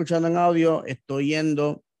están escuchando en audio, estoy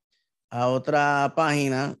yendo a otra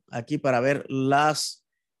página aquí para ver las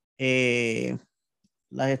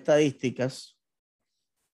estadísticas,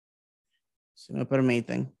 si me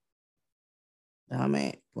permiten.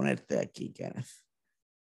 Déjame ponerte aquí, Kenneth.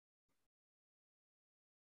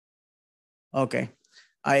 Ok.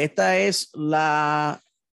 Ahí esta es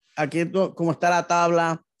aquí como está la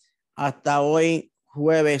tabla hasta hoy,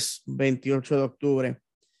 jueves 28 de octubre.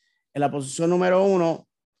 En la posición número 1,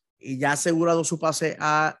 y ya asegurado su pase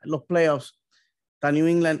a los playoffs, está New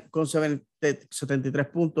England con 73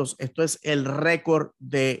 puntos. Esto es el récord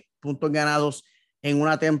de puntos ganados en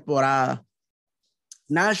una temporada.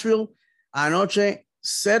 Nashville anoche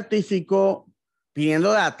certificó,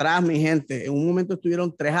 viniendo de atrás, mi gente. En un momento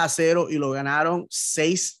estuvieron 3-0 y lo ganaron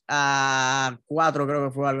 6-4, creo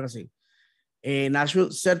que fue algo así. Nashville,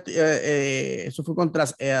 eso fue contra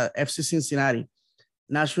FC Cincinnati.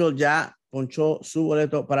 Nashville ya ponchó su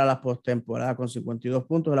boleto para la postemporada con 52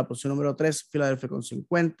 puntos. En la posición número 3, Philadelphia con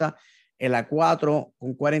 50. En la 4,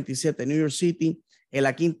 con 47, New York City. En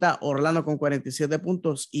la 5ª, Orlando con 47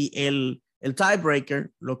 puntos. Y el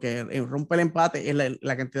tiebreaker, lo que rompe el empate, es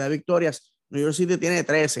la cantidad de victorias. New York City tiene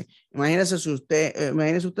 13. Imagínese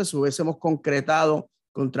usted si hubiésemos concretado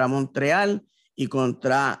contra Montreal y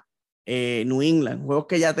contra New England, juegos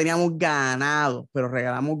que ya teníamos ganados, pero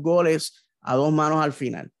regalamos goles a 2 manos al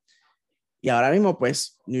final. Y ahora mismo,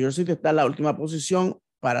 pues, New York City está en la última posición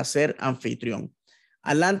para ser anfitrión.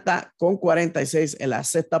 Atlanta con 46 en la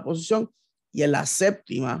sexta posición y en la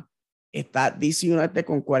séptima está DC United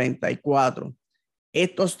con 44.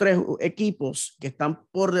 Estos 3 equipos que están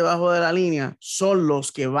por debajo de la línea son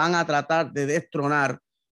los que van a tratar de destronar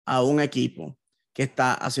a un equipo que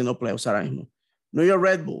está haciendo playoffs ahora mismo. New York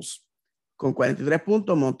Red Bulls con 43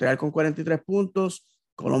 puntos, Montreal con 43 puntos,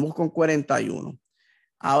 Columbus con 41.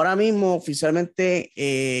 Ahora mismo, oficialmente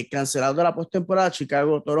cancelado de la postemporada,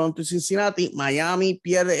 Chicago, Toronto y Cincinnati. Miami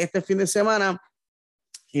pierde este fin de semana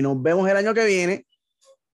y nos vemos el año que viene.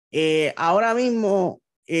 Ahora mismo,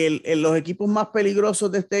 los equipos más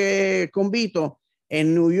peligrosos de este convito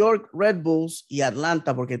en New York Red Bulls y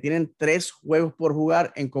Atlanta, porque tienen 3 juegos por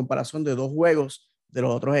jugar en comparación de 2 juegos de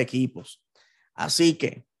los otros equipos. Así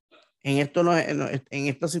que en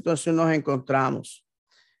esta situación nos encontramos.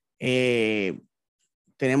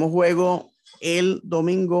 Tenemos juego el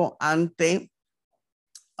domingo ante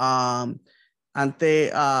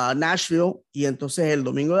Nashville, y entonces el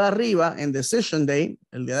domingo de arriba, en Decision Day,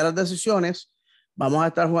 el día de las decisiones, vamos a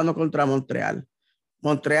estar jugando contra Montreal.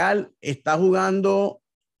 Montreal está jugando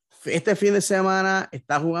este fin de semana,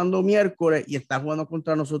 está jugando miércoles y está jugando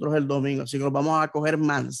contra nosotros el domingo, así que los vamos a coger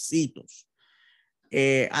mancitos.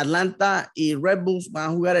 Atlanta y Red Bulls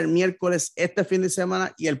van a jugar el miércoles este fin de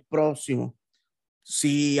semana y el próximo.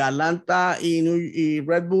 Si Atlanta y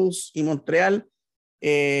Red Bulls y Montreal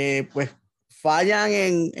pues fallan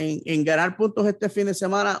en ganar puntos este fin de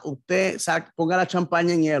semana, usted ponga la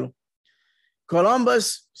champaña en hielo.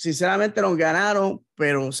 Columbus, sinceramente, nos ganaron,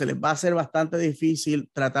 pero se les va a hacer bastante difícil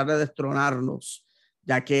tratar de destronarnos,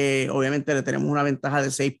 ya que obviamente le tenemos una ventaja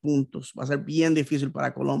de 6 puntos. Va a ser bien difícil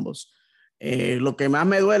para Columbus. Lo que más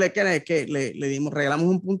me duele es que regalamos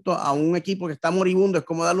un punto a un equipo que está moribundo. Es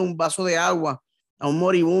como darle un vaso de agua a un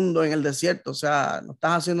moribundo en el desierto. O sea, no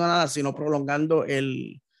estás haciendo nada, sino prolongando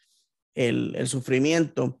el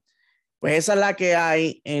sufrimiento. Pues esa es la que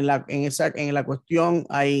hay en la cuestión.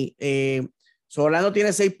 Orlando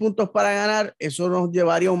tiene 6 puntos para ganar. Eso nos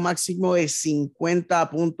llevaría a un máximo de 50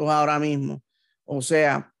 puntos ahora mismo. O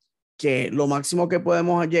sea, que lo máximo que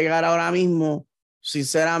podemos llegar ahora mismo,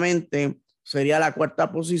 sinceramente, sería la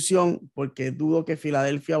 4ª posición, porque dudo que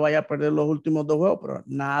Filadelfia vaya a perder los últimos 2 juegos, pero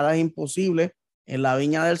nada es imposible en la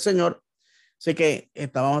viña del Señor. Así que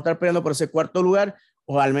vamos a estar peleando por ese 4º lugar,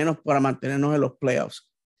 o al menos para mantenernos en los playoffs.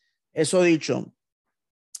 Eso dicho,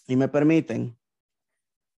 y me permiten,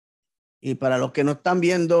 y para los que no están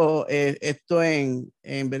viendo esto en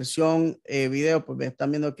versión video, pues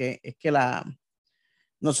están viendo que es que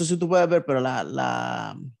no sé si tú puedes ver, pero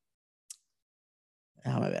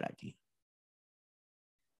déjame ver aquí.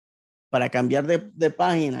 Para cambiar de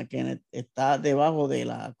página, que está debajo de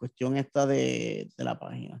la cuestión esta de la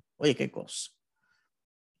página. Oye, qué cosa.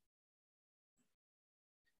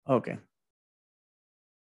 Ok.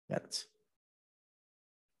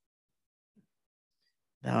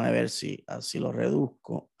 Déjame ver si así lo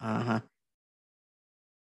reduzco. Ajá.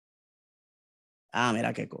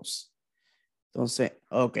 Mira qué cosa. Entonces,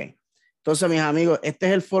 ok. Entonces, mis amigos, este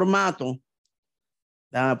es el formato.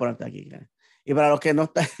 Déjame ponerte aquí. Y para los que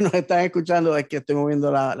no están escuchando, es que estoy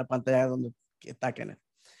moviendo la pantalla donde está Kenneth.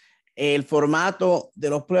 El formato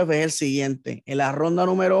de los playoffs es el siguiente. En la ronda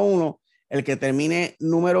número 1, el que termine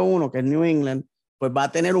número 1, que es New England, pues va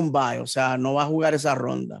a tener un bye, o sea, no va a jugar esa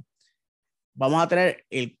ronda. Vamos a tener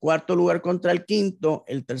el 4º lugar contra el 5º,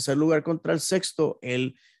 el 3er lugar contra el 6º,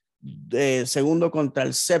 el 2º contra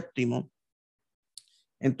el 7º.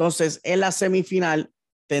 Entonces, en la semifinal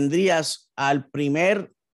tendrías al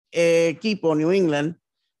primer equipo, New England,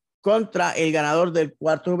 contra el ganador del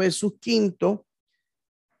 4 versus 5º.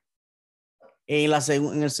 En la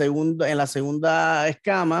segunda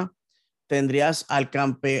escama tendrías al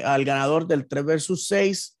ganador del 3 versus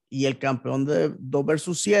 6 y el campeón de 2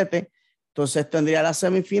 versus 7. Entonces tendría las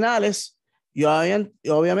semifinales y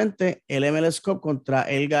obviamente el MLS Cup contra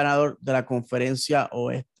el ganador de la conferencia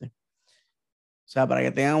oeste. O sea, para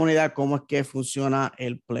que tengan una idea cómo es que funciona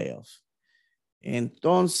el playoff.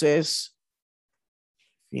 Entonces,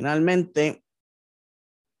 finalmente,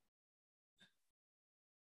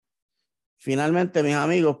 mis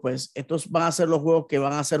amigos, pues estos van a ser los juegos que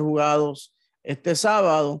van a ser jugados este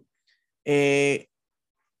sábado.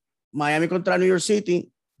 Miami contra New York City.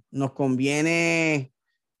 Nos conviene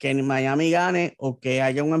que Miami gane o que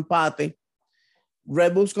haya un empate.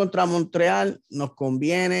 Red Bulls contra Montreal, nos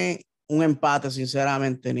conviene un empate,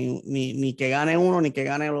 sinceramente, ni que gane uno ni que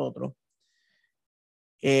gane el otro.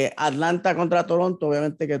 Atlanta contra Toronto,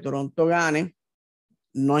 obviamente que Toronto gane.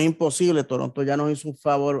 No es imposible, Toronto ya nos hizo un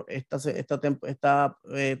favor esta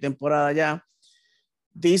temporada ya.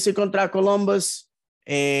 DC contra Columbus,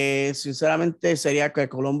 sinceramente sería que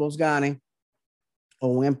Columbus gane, o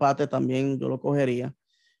un empate también yo lo cogería.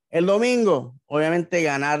 El domingo, obviamente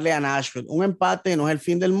ganarle a Nashville. Un empate no es el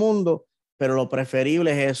fin del mundo, pero lo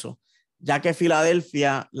preferible es eso, ya que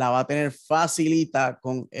Filadelfia la va a tener facilita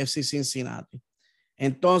con FC Cincinnati.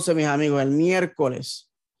 Entonces, mis amigos, el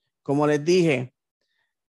miércoles, como les dije,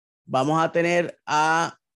 vamos a tener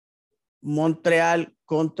a Montreal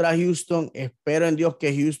contra Houston. Espero en Dios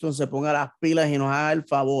que Houston se ponga las pilas y nos haga el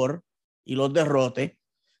favor y los derrote.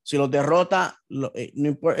 Si los derrota,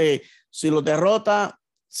 si los derrota,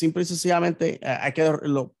 simple y sencillamente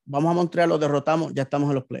vamos a Montreal, los derrotamos, ya estamos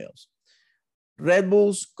en los playoffs. Red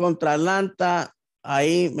Bulls contra Atlanta,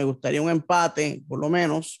 ahí me gustaría un empate, por lo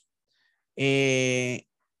menos.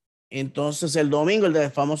 Entonces el domingo, el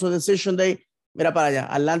famoso Decision Day, mira para allá,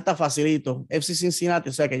 Atlanta facilito, FC Cincinnati,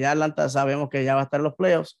 o sea que ya Atlanta sabemos que ya va a estar en los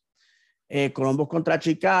playoffs. Columbus contra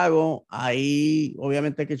Chicago, ahí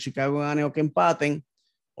obviamente que Chicago gane o que empaten,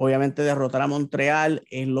 obviamente derrotar a Montreal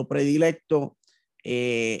es lo predilecto.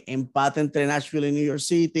 Empate entre Nashville y New York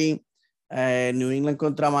City. New England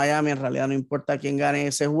contra Miami, en realidad no importa quién gane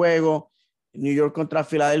ese juego. New York contra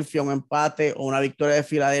Filadelfia, un empate o una victoria de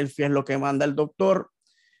Filadelfia es lo que manda el doctor.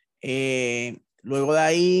 Luego de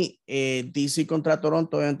ahí, DC contra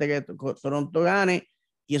Toronto, obviamente que Toronto gane,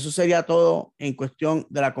 y eso sería todo en cuestión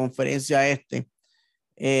de la conferencia este.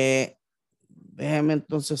 Déjeme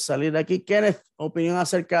entonces salir de aquí. Kenneth, opinión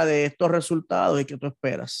acerca de estos resultados y qué tú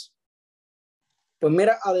esperas. Pues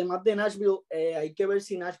mira, además de Nashville, hay que ver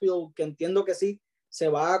si Nashville, que entiendo que sí, se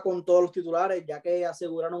va con todos los titulares, ya que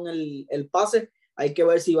aseguraron el pase. Hay que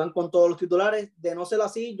ver si van con todos los titulares. De no ser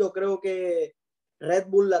así, yo creo que Red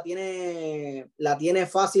Bull la tiene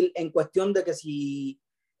fácil en cuestión de que si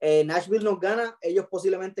Nashville nos gana, ellos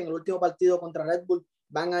posiblemente en el último partido contra Red Bull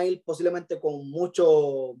van a ir posiblemente con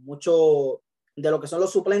mucho de lo que son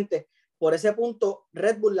los suplentes. Por ese punto,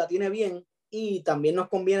 Red Bull la tiene bien, y también nos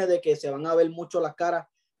conviene de que se van a ver mucho las caras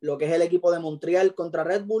lo que es el equipo de Montreal contra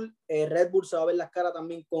Red Bull. Red Bull se va a ver las caras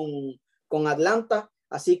también con Atlanta.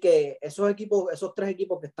 Así que esos tres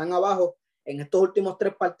equipos que están abajo en estos últimos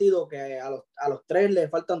 3 partidos, que a los 3 les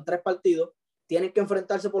faltan 3 partidos, tienen que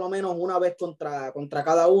enfrentarse por lo menos una vez contra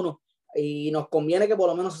cada uno, y nos conviene que por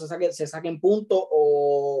lo menos se saquen puntos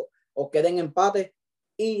o queden empates.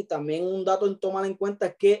 Y también un dato en tomar en cuenta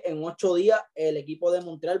es que en 8 días el equipo de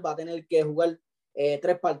Montreal va a tener que jugar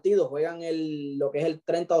 3 partidos. Juegan lo que es el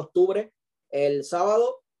 30 de octubre, el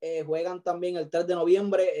sábado, juegan también el 3 de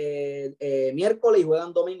noviembre, miércoles, y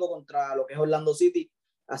juegan domingo contra lo que es Orlando City.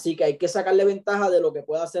 Así que hay que sacarle ventaja de lo que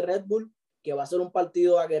pueda hacer Red Bull, que va a ser un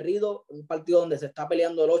partido aguerrido, un partido donde se está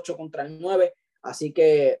peleando el 8 contra el 9. Así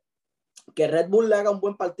que Red Bull le haga un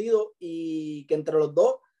buen partido, y que entre los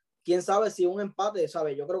dos, quién sabe si un empate,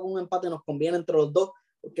 ¿sabe? Yo creo que un empate nos conviene entre los dos,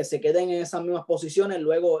 que se queden en esas mismas posiciones.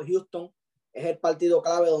 Luego Houston es el partido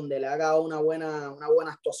clave donde le haga una buena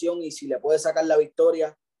actuación, y si le puede sacar la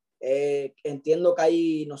victoria, entiendo que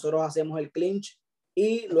ahí nosotros hacemos el clinch,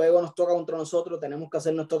 y luego nos toca contra nosotros, tenemos que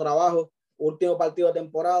hacer nuestro trabajo, último partido de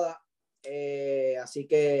temporada. Así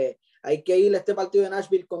que hay que ir a este partido de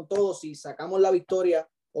Nashville con todo. Si sacamos la victoria,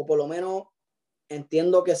 o por lo menos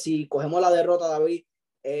entiendo que si cogemos la derrota, David,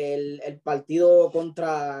 el partido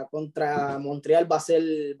contra Montreal va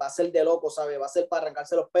a ser de loco, ¿sabe? Va a ser para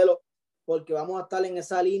arrancarse los pelos, porque vamos a estar en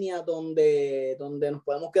esa línea donde nos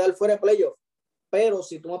podemos quedar fuera de playoff. Pero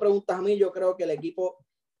si tú me preguntas a mí, yo creo que el equipo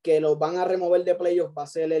que los van a remover de playoff va a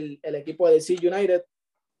ser el equipo de DC United.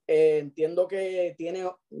 Entiendo que tiene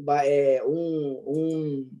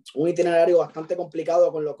un itinerario bastante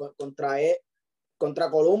complicado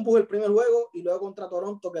contra Columbus el primer juego, y luego contra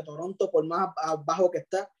Toronto, que Toronto, por más bajo que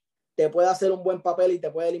está, te puede hacer un buen papel y te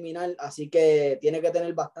puede eliminar. Así que tiene que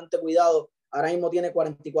tener bastante cuidado. Ahora mismo tiene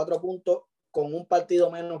 44 puntos, con un partido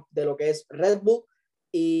menos de lo que es Red Bull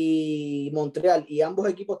y Montreal, y ambos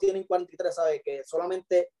equipos tienen 43, ¿sabes? Que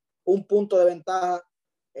solamente un punto de ventaja.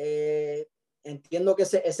 Entiendo que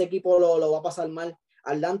ese equipo lo va a pasar mal.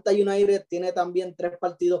 Atlanta United tiene también 3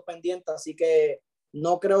 partidos pendientes, así que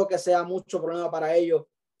no creo que sea mucho problema para ellos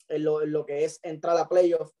en lo que es entrar a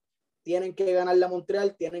playoff. Tienen que ganarle a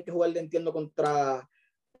Montreal, tienen que jugar, entiendo,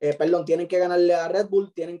 tienen que ganarle a Red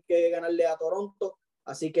Bull, tienen que ganarle a Toronto.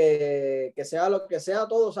 Así que sea lo que sea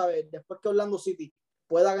todo, ¿sabes? Después que Orlando City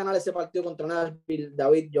pueda ganar ese partido contra Nashville,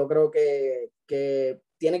 David, yo creo que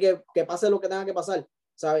tiene que pase lo que tenga que pasar,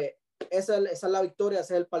 ¿sabes? Esa es la victoria,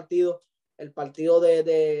 ese es el partido. el partido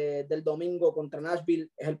del domingo contra Nashville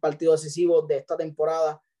es el partido decisivo de esta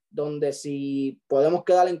temporada, donde si podemos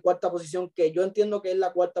quedar en cuarta posición, que yo entiendo que es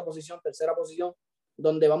la cuarta posición, tercera posición,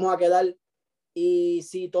 donde vamos a quedar, y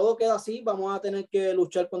si todo queda así, vamos a tener que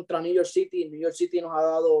luchar contra New York City. New York City nos ha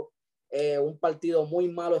dado un partido muy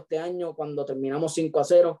malo este año cuando terminamos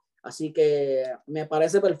 5-0, así que me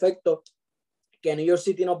parece perfecto que New York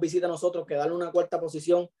City nos visite a nosotros, que darle una cuarta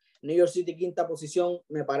posición, New York City quinta posición,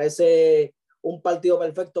 me parece un partido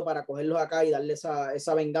perfecto para cogerlos acá y darle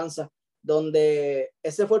esa venganza, donde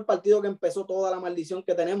ese fue el partido que empezó toda la maldición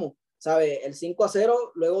que tenemos, ¿sabe? El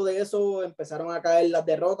 5-0, luego de eso empezaron a caer las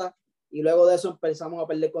derrotas, y luego de eso empezamos a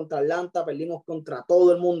perder contra Atlanta, perdimos contra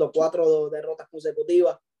todo el mundo, 4 derrotas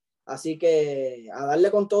consecutivas, así que a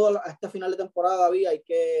darle con todo a este final de temporada, David, hay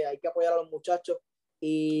que apoyar a los muchachos,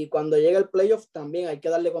 y cuando llegue el playoff también hay que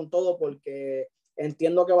darle con todo, porque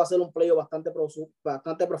entiendo que va a ser un playoff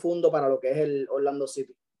bastante profundo para lo que es el Orlando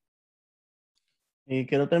City. Y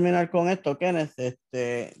quiero terminar con esto, Kenneth.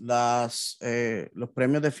 Los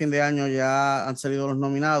premios de fin de año ya han salido los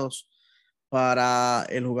nominados para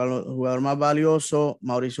el jugador más valioso,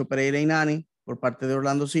 Mauricio Pereira Inani, por parte de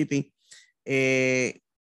Orlando City.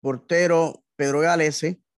 Portero, Pedro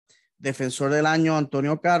Galese. Defensor del año,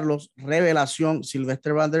 Antonio Carlos. Revelación,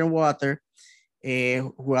 Sylvester Van der Water.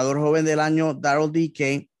 Jugador joven del año, Darryl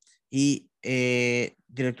Dike. Y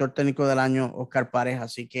director técnico del año, Oscar Pareja.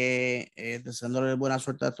 Así que deseándole buena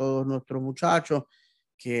suerte a todos nuestros muchachos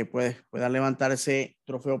que puedan levantar ese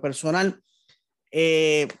trofeo personal.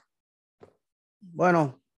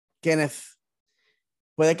 Bueno, Kenneth,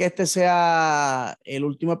 puede que este sea el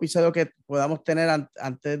último episodio que podamos tener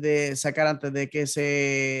antes de que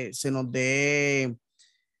se nos dé,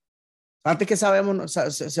 antes que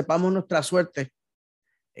sepamos nuestra suerte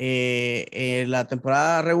en la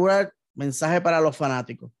temporada regular. Mensaje para los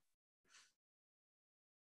fanáticos.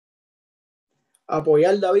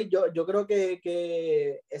 Apoyar, David, yo creo que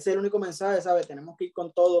ese es el único mensaje, ¿sabes? Tenemos que ir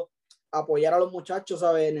con todo, apoyar a los muchachos,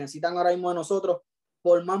 ¿sabes? Necesitan ahora mismo de nosotros,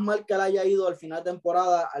 por más mal que le haya ido al final de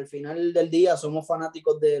temporada, al final del día somos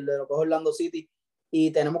fanáticos de lo que es Orlando City,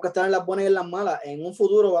 y tenemos que estar en las buenas y en las malas. En un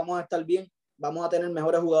futuro vamos a estar bien, vamos a tener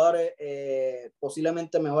mejores jugadores,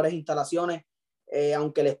 posiblemente mejores instalaciones,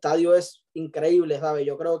 aunque el estadio es increíble, ¿sabes?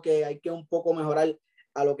 Yo creo que hay que un poco mejorar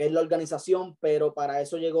a lo que es la organización, pero para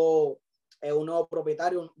eso llegó un nuevo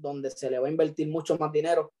propietario donde se le va a invertir mucho más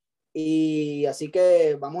dinero, y así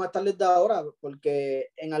que vamos a estar desde ahora, porque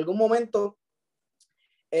en algún momento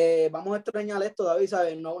vamos a extrañar esto, David,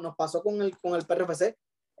 ¿sabes? Nos pasó con el PRFC,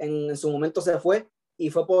 en su momento se fue, y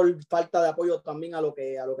fue por falta de apoyo también a lo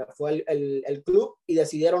que fue el club, y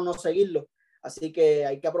decidieron no seguirlo. Así que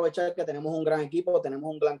hay que aprovechar que tenemos un gran equipo,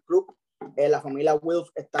 tenemos un gran club. La familia Wilf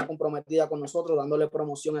está comprometida con nosotros, dándole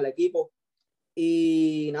promoción al equipo.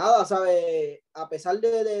 Y nada, ¿sabe? A pesar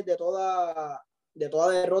de toda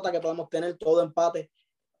derrota que podemos tener, todo empate,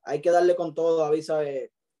 hay que darle con todo, David,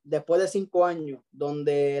 ¿sabe? Después de 5 años,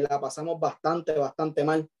 donde la pasamos bastante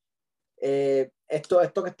mal,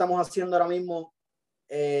 esto que estamos haciendo ahora mismo,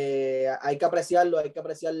 hay que apreciarlo, hay que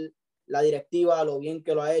apreciar la directiva, lo bien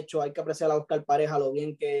que lo ha hecho, hay que apreciar a Oscar Pareja, lo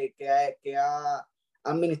bien que ha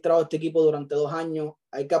administrado este equipo durante 2 años,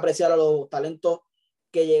 hay que apreciar a los talentos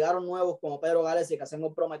que llegaron nuevos como Pedro Gales, que se han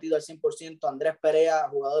comprometido al 100%, Andrés Perea,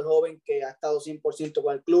 jugador joven que ha estado 100%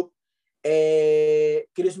 con el club,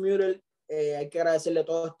 Chris Mueller, hay que agradecerle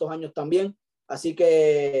todos estos años también, así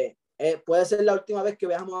que puede ser la última vez que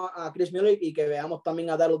veamos a Chris Mueller y que veamos también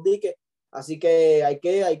a Darryl Dike. Así que hay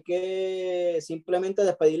que simplemente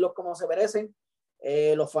despedirlos como se merecen.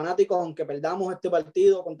 Los fanáticos, aunque perdamos este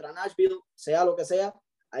partido contra Nashville, sea lo que sea,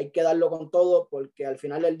 hay que darlo con todo, porque al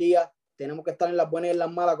final del día tenemos que estar en las buenas y en las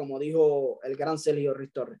malas, como dijo el gran Sergio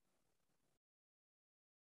Riz Torres.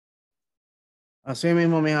 Así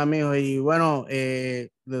mismo, mis amigos. Y bueno,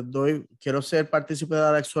 quiero ser partícipe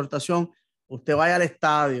de la exhortación. Usted vaya al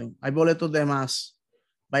estadio, hay boletos de más.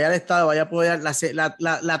 Vaya al estadio, vaya a apoyar.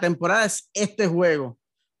 La temporada es este juego,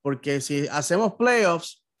 porque si hacemos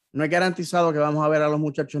playoffs, no es garantizado que vamos a ver a los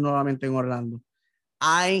muchachos nuevamente en Orlando.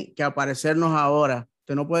 Hay que aparecernos ahora.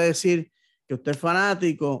 Usted no puede decir que usted es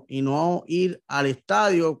fanático y no ir al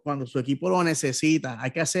estadio cuando su equipo lo necesita.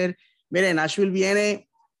 Hay que hacer, miren, Nashville viene,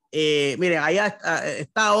 miren, ahí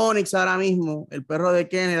está Onyx ahora mismo, el perro de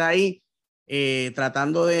Kenneth ahí,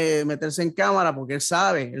 tratando de meterse en cámara, porque él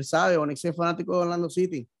sabe, Onyx es fanático de Orlando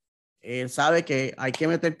City, él sabe que hay que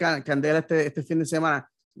meter candela este fin de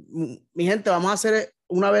semana. Mi gente, vamos a hacer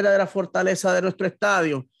una verdadera fortaleza de nuestro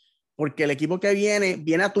estadio, porque el equipo que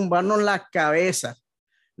viene a tumbarnos las cabezas.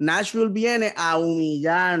 Nashville viene a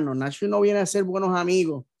humillarnos, Nashville no viene a ser buenos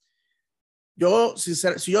amigos.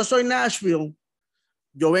 Si yo soy Nashville,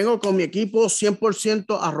 yo vengo con mi equipo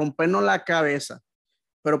 100% a rompernos la cabeza,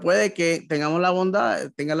 pero puede que tengan la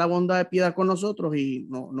bondad de piedad con nosotros y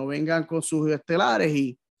no vengan con sus estelares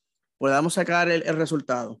y podamos sacar el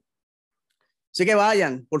resultado. Así que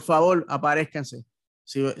vayan, por favor, aparézcanse.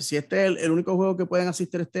 Si este es el único juego que pueden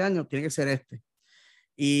asistir este año, tiene que ser este.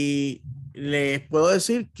 Y les puedo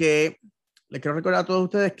decir que les quiero recordar a todos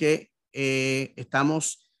ustedes que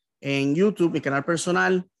estamos en YouTube, mi canal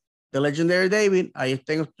personal, The Legendary David. Ahí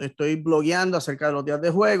estoy blogueando acerca de los días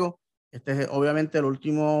de juego. Este es obviamente el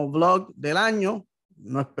último vlog del año.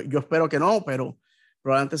 Yo espero que no, pero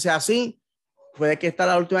probablemente sea así. Puede que esta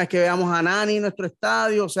la última vez que veamos a Nani en nuestro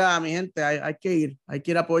estadio. O sea, mi gente, hay que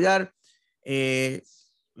ir a apoyar.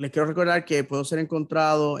 Les quiero recordar que puedo ser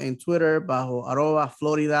encontrado en Twitter bajo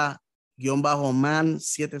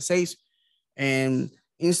 @Florida_man76, en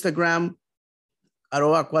Instagram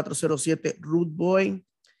 @407rootboy,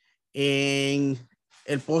 en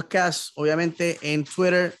el podcast, obviamente en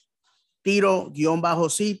Twitter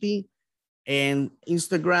Tiro_City, en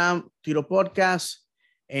Instagram Tiro Podcast,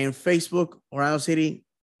 en Facebook Orlando City,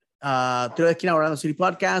 Tiro de Esquina Orlando City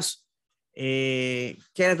Podcast.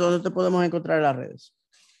 Kenneth, ¿dónde te podemos encontrar en las redes?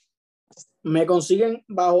 Me consiguen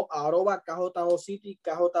bajo @KJOCity,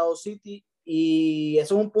 y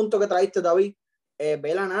eso es un punto que traíste, David.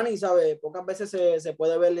 Ver a Nani, ¿sabes? Pocas veces se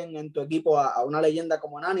puede ver en tu equipo a una leyenda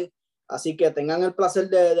como Nani, así que tengan el placer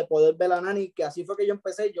de poder ver a Nani, que así fue que yo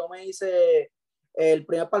empecé. Yo me hice, el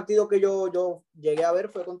primer partido que yo llegué a ver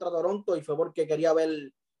fue contra Toronto y fue porque quería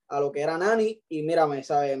ver a lo que era Nani y mírame,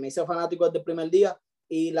 ¿sabes? Me hice fanático desde el primer día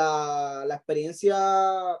y la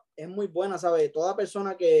experiencia es muy buena, ¿sabes? Toda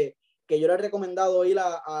persona que yo le he recomendado ir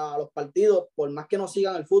a los partidos, por más que no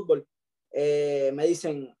sigan el fútbol, me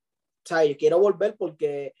dicen, ¿sabes? Quiero volver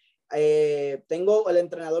porque tengo el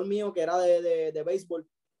entrenador mío que era de béisbol,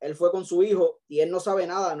 él fue con su hijo y él no sabe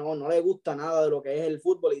nada, no le gusta nada de lo que es el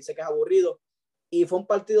fútbol y dice que es aburrido, y fue un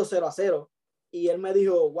partido 0-0 y él me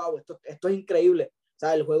dijo, wow, esto es increíble,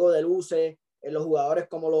 ¿sabes? El juego de luces, los jugadores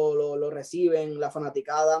cómo lo reciben, la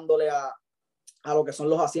fanaticada dándole a lo que son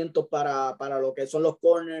los asientos para lo que son los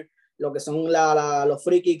corners, lo que son los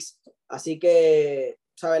free kicks. Así que,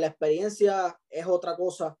 ¿sabes? La experiencia es otra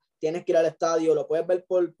cosa. Tienes que ir al estadio, lo puedes ver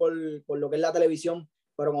por lo que es la televisión,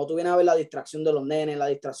 pero cuando tú vienes a ver la distracción de los nenes, la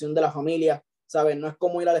distracción de la familia, ¿sabes? No es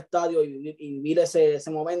como ir al estadio y vivir ese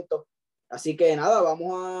momento. Así que nada,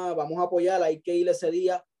 vamos a apoyar, hay que ir ese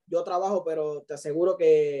día. Yo trabajo, pero te aseguro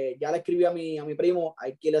que ya le escribí a mi primo,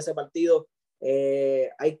 hay que ir a ese partido.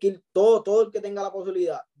 Hay que ir todo el que tenga la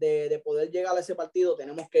posibilidad de poder llegar a ese partido,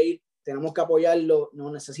 tenemos que ir, tenemos que apoyarlo,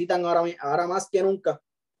 nos necesitan ahora más que nunca,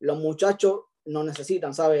 los muchachos nos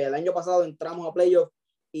necesitan, ¿sabes? El año pasado entramos a playoffs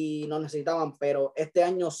y nos necesitaban, pero este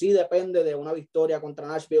año sí depende de una victoria contra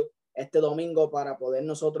Nashville este domingo para poder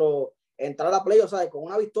nosotros entrar a playoffs, ¿sabes? Con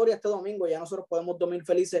una victoria este domingo ya nosotros podemos dormir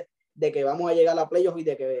felices de que vamos a llegar a playoffs y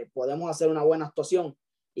de que podemos hacer una buena actuación,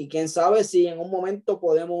 y quién sabe si en un momento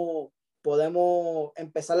podemos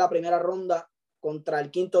empezar la primera ronda contra el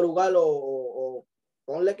quinto lugar o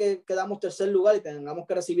ponle que quedamos tercer lugar y tengamos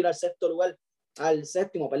que recibir al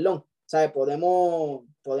séptimo, perdón. ¿Sabes? Podemos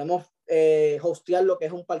hostear lo que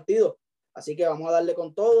es un partido. Así que vamos a darle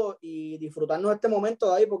con todo y disfrutarnos este momento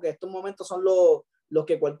de ahí, porque estos momentos son los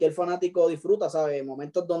que cualquier fanático disfruta, ¿sabes?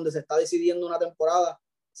 Momentos donde se está decidiendo una temporada,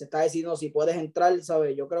 se está decidiendo si puedes entrar,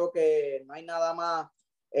 ¿sabes? Yo creo que no hay nada más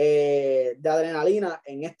de adrenalina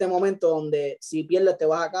en este momento, donde si pierdes te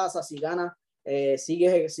vas a casa, si ganas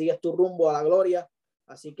sigues tu rumbo a la gloria.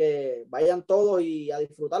 Así que vayan todos y a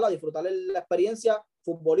disfrutar la experiencia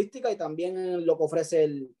futbolística y también lo que ofrece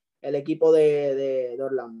el equipo de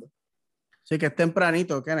Orlando. Sí, que es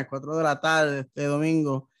tempranito, que a las 4 de la tarde este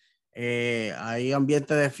domingo, hay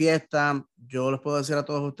ambiente de fiesta. Yo les puedo decir a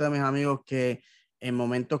todos ustedes, mis amigos, que en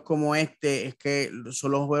momentos como este es que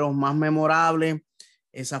son los juegos más memorables.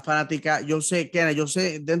 Esa fanática, yo sé,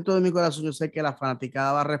 dentro de mi corazón, yo sé que la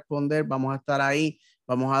fanaticada va a responder, vamos a estar ahí,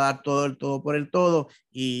 vamos a dar todo el todo por el todo,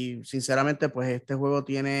 y sinceramente pues este juego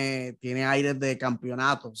tiene aires de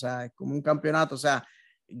campeonato, o sea, es como un campeonato, o sea,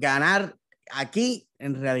 ganar aquí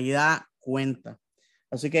en realidad cuenta.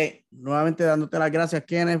 Así que nuevamente dándote las gracias,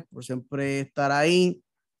 Kenneth, por siempre estar ahí,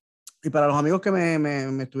 y para los amigos que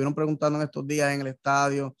me estuvieron preguntando en estos días en el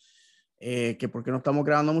estadio, que por qué no estamos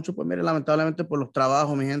grabando mucho, pues mire, lamentablemente por los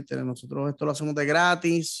trabajos, mi gente, nosotros esto lo hacemos de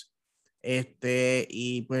gratis,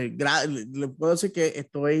 y pues les puedo decir que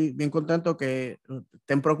estoy bien contento, que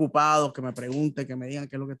estén preocupados, que me pregunten, que me digan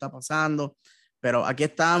qué es lo que está pasando, pero aquí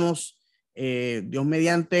estamos, Dios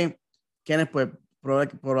mediante. Quienes pues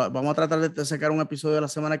vamos a tratar de sacar un episodio la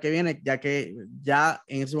semana que viene, ya que ya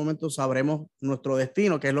en ese momento sabremos nuestro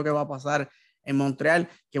destino, qué es lo que va a pasar en Montreal.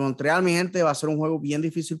 Que Montreal, mi gente, va a ser un juego bien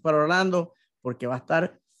difícil para Orlando, porque va a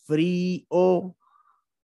estar frío.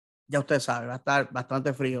 Ya usted sabe, va a estar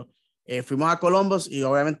bastante frío. Fuimos a Columbus y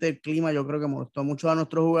obviamente el clima yo creo que molestó mucho a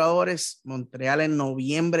nuestros jugadores. Montreal en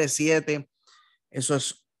noviembre 7, eso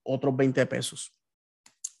es otros 20 pesos.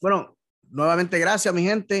 Bueno, nuevamente gracias, mi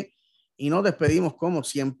gente, y nos despedimos como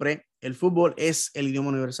siempre. El fútbol es el idioma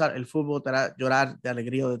universal. El fútbol te hará llorar de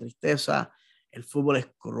alegría o de tristeza. El fútbol es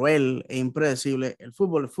cruel e impredecible. El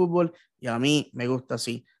fútbol es fútbol y a mí me gusta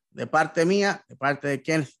así. De parte mía, de parte de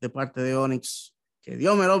Kenneth, de parte de Onyx, que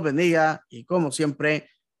Dios me los bendiga y como siempre,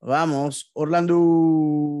 vamos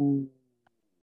Orlando.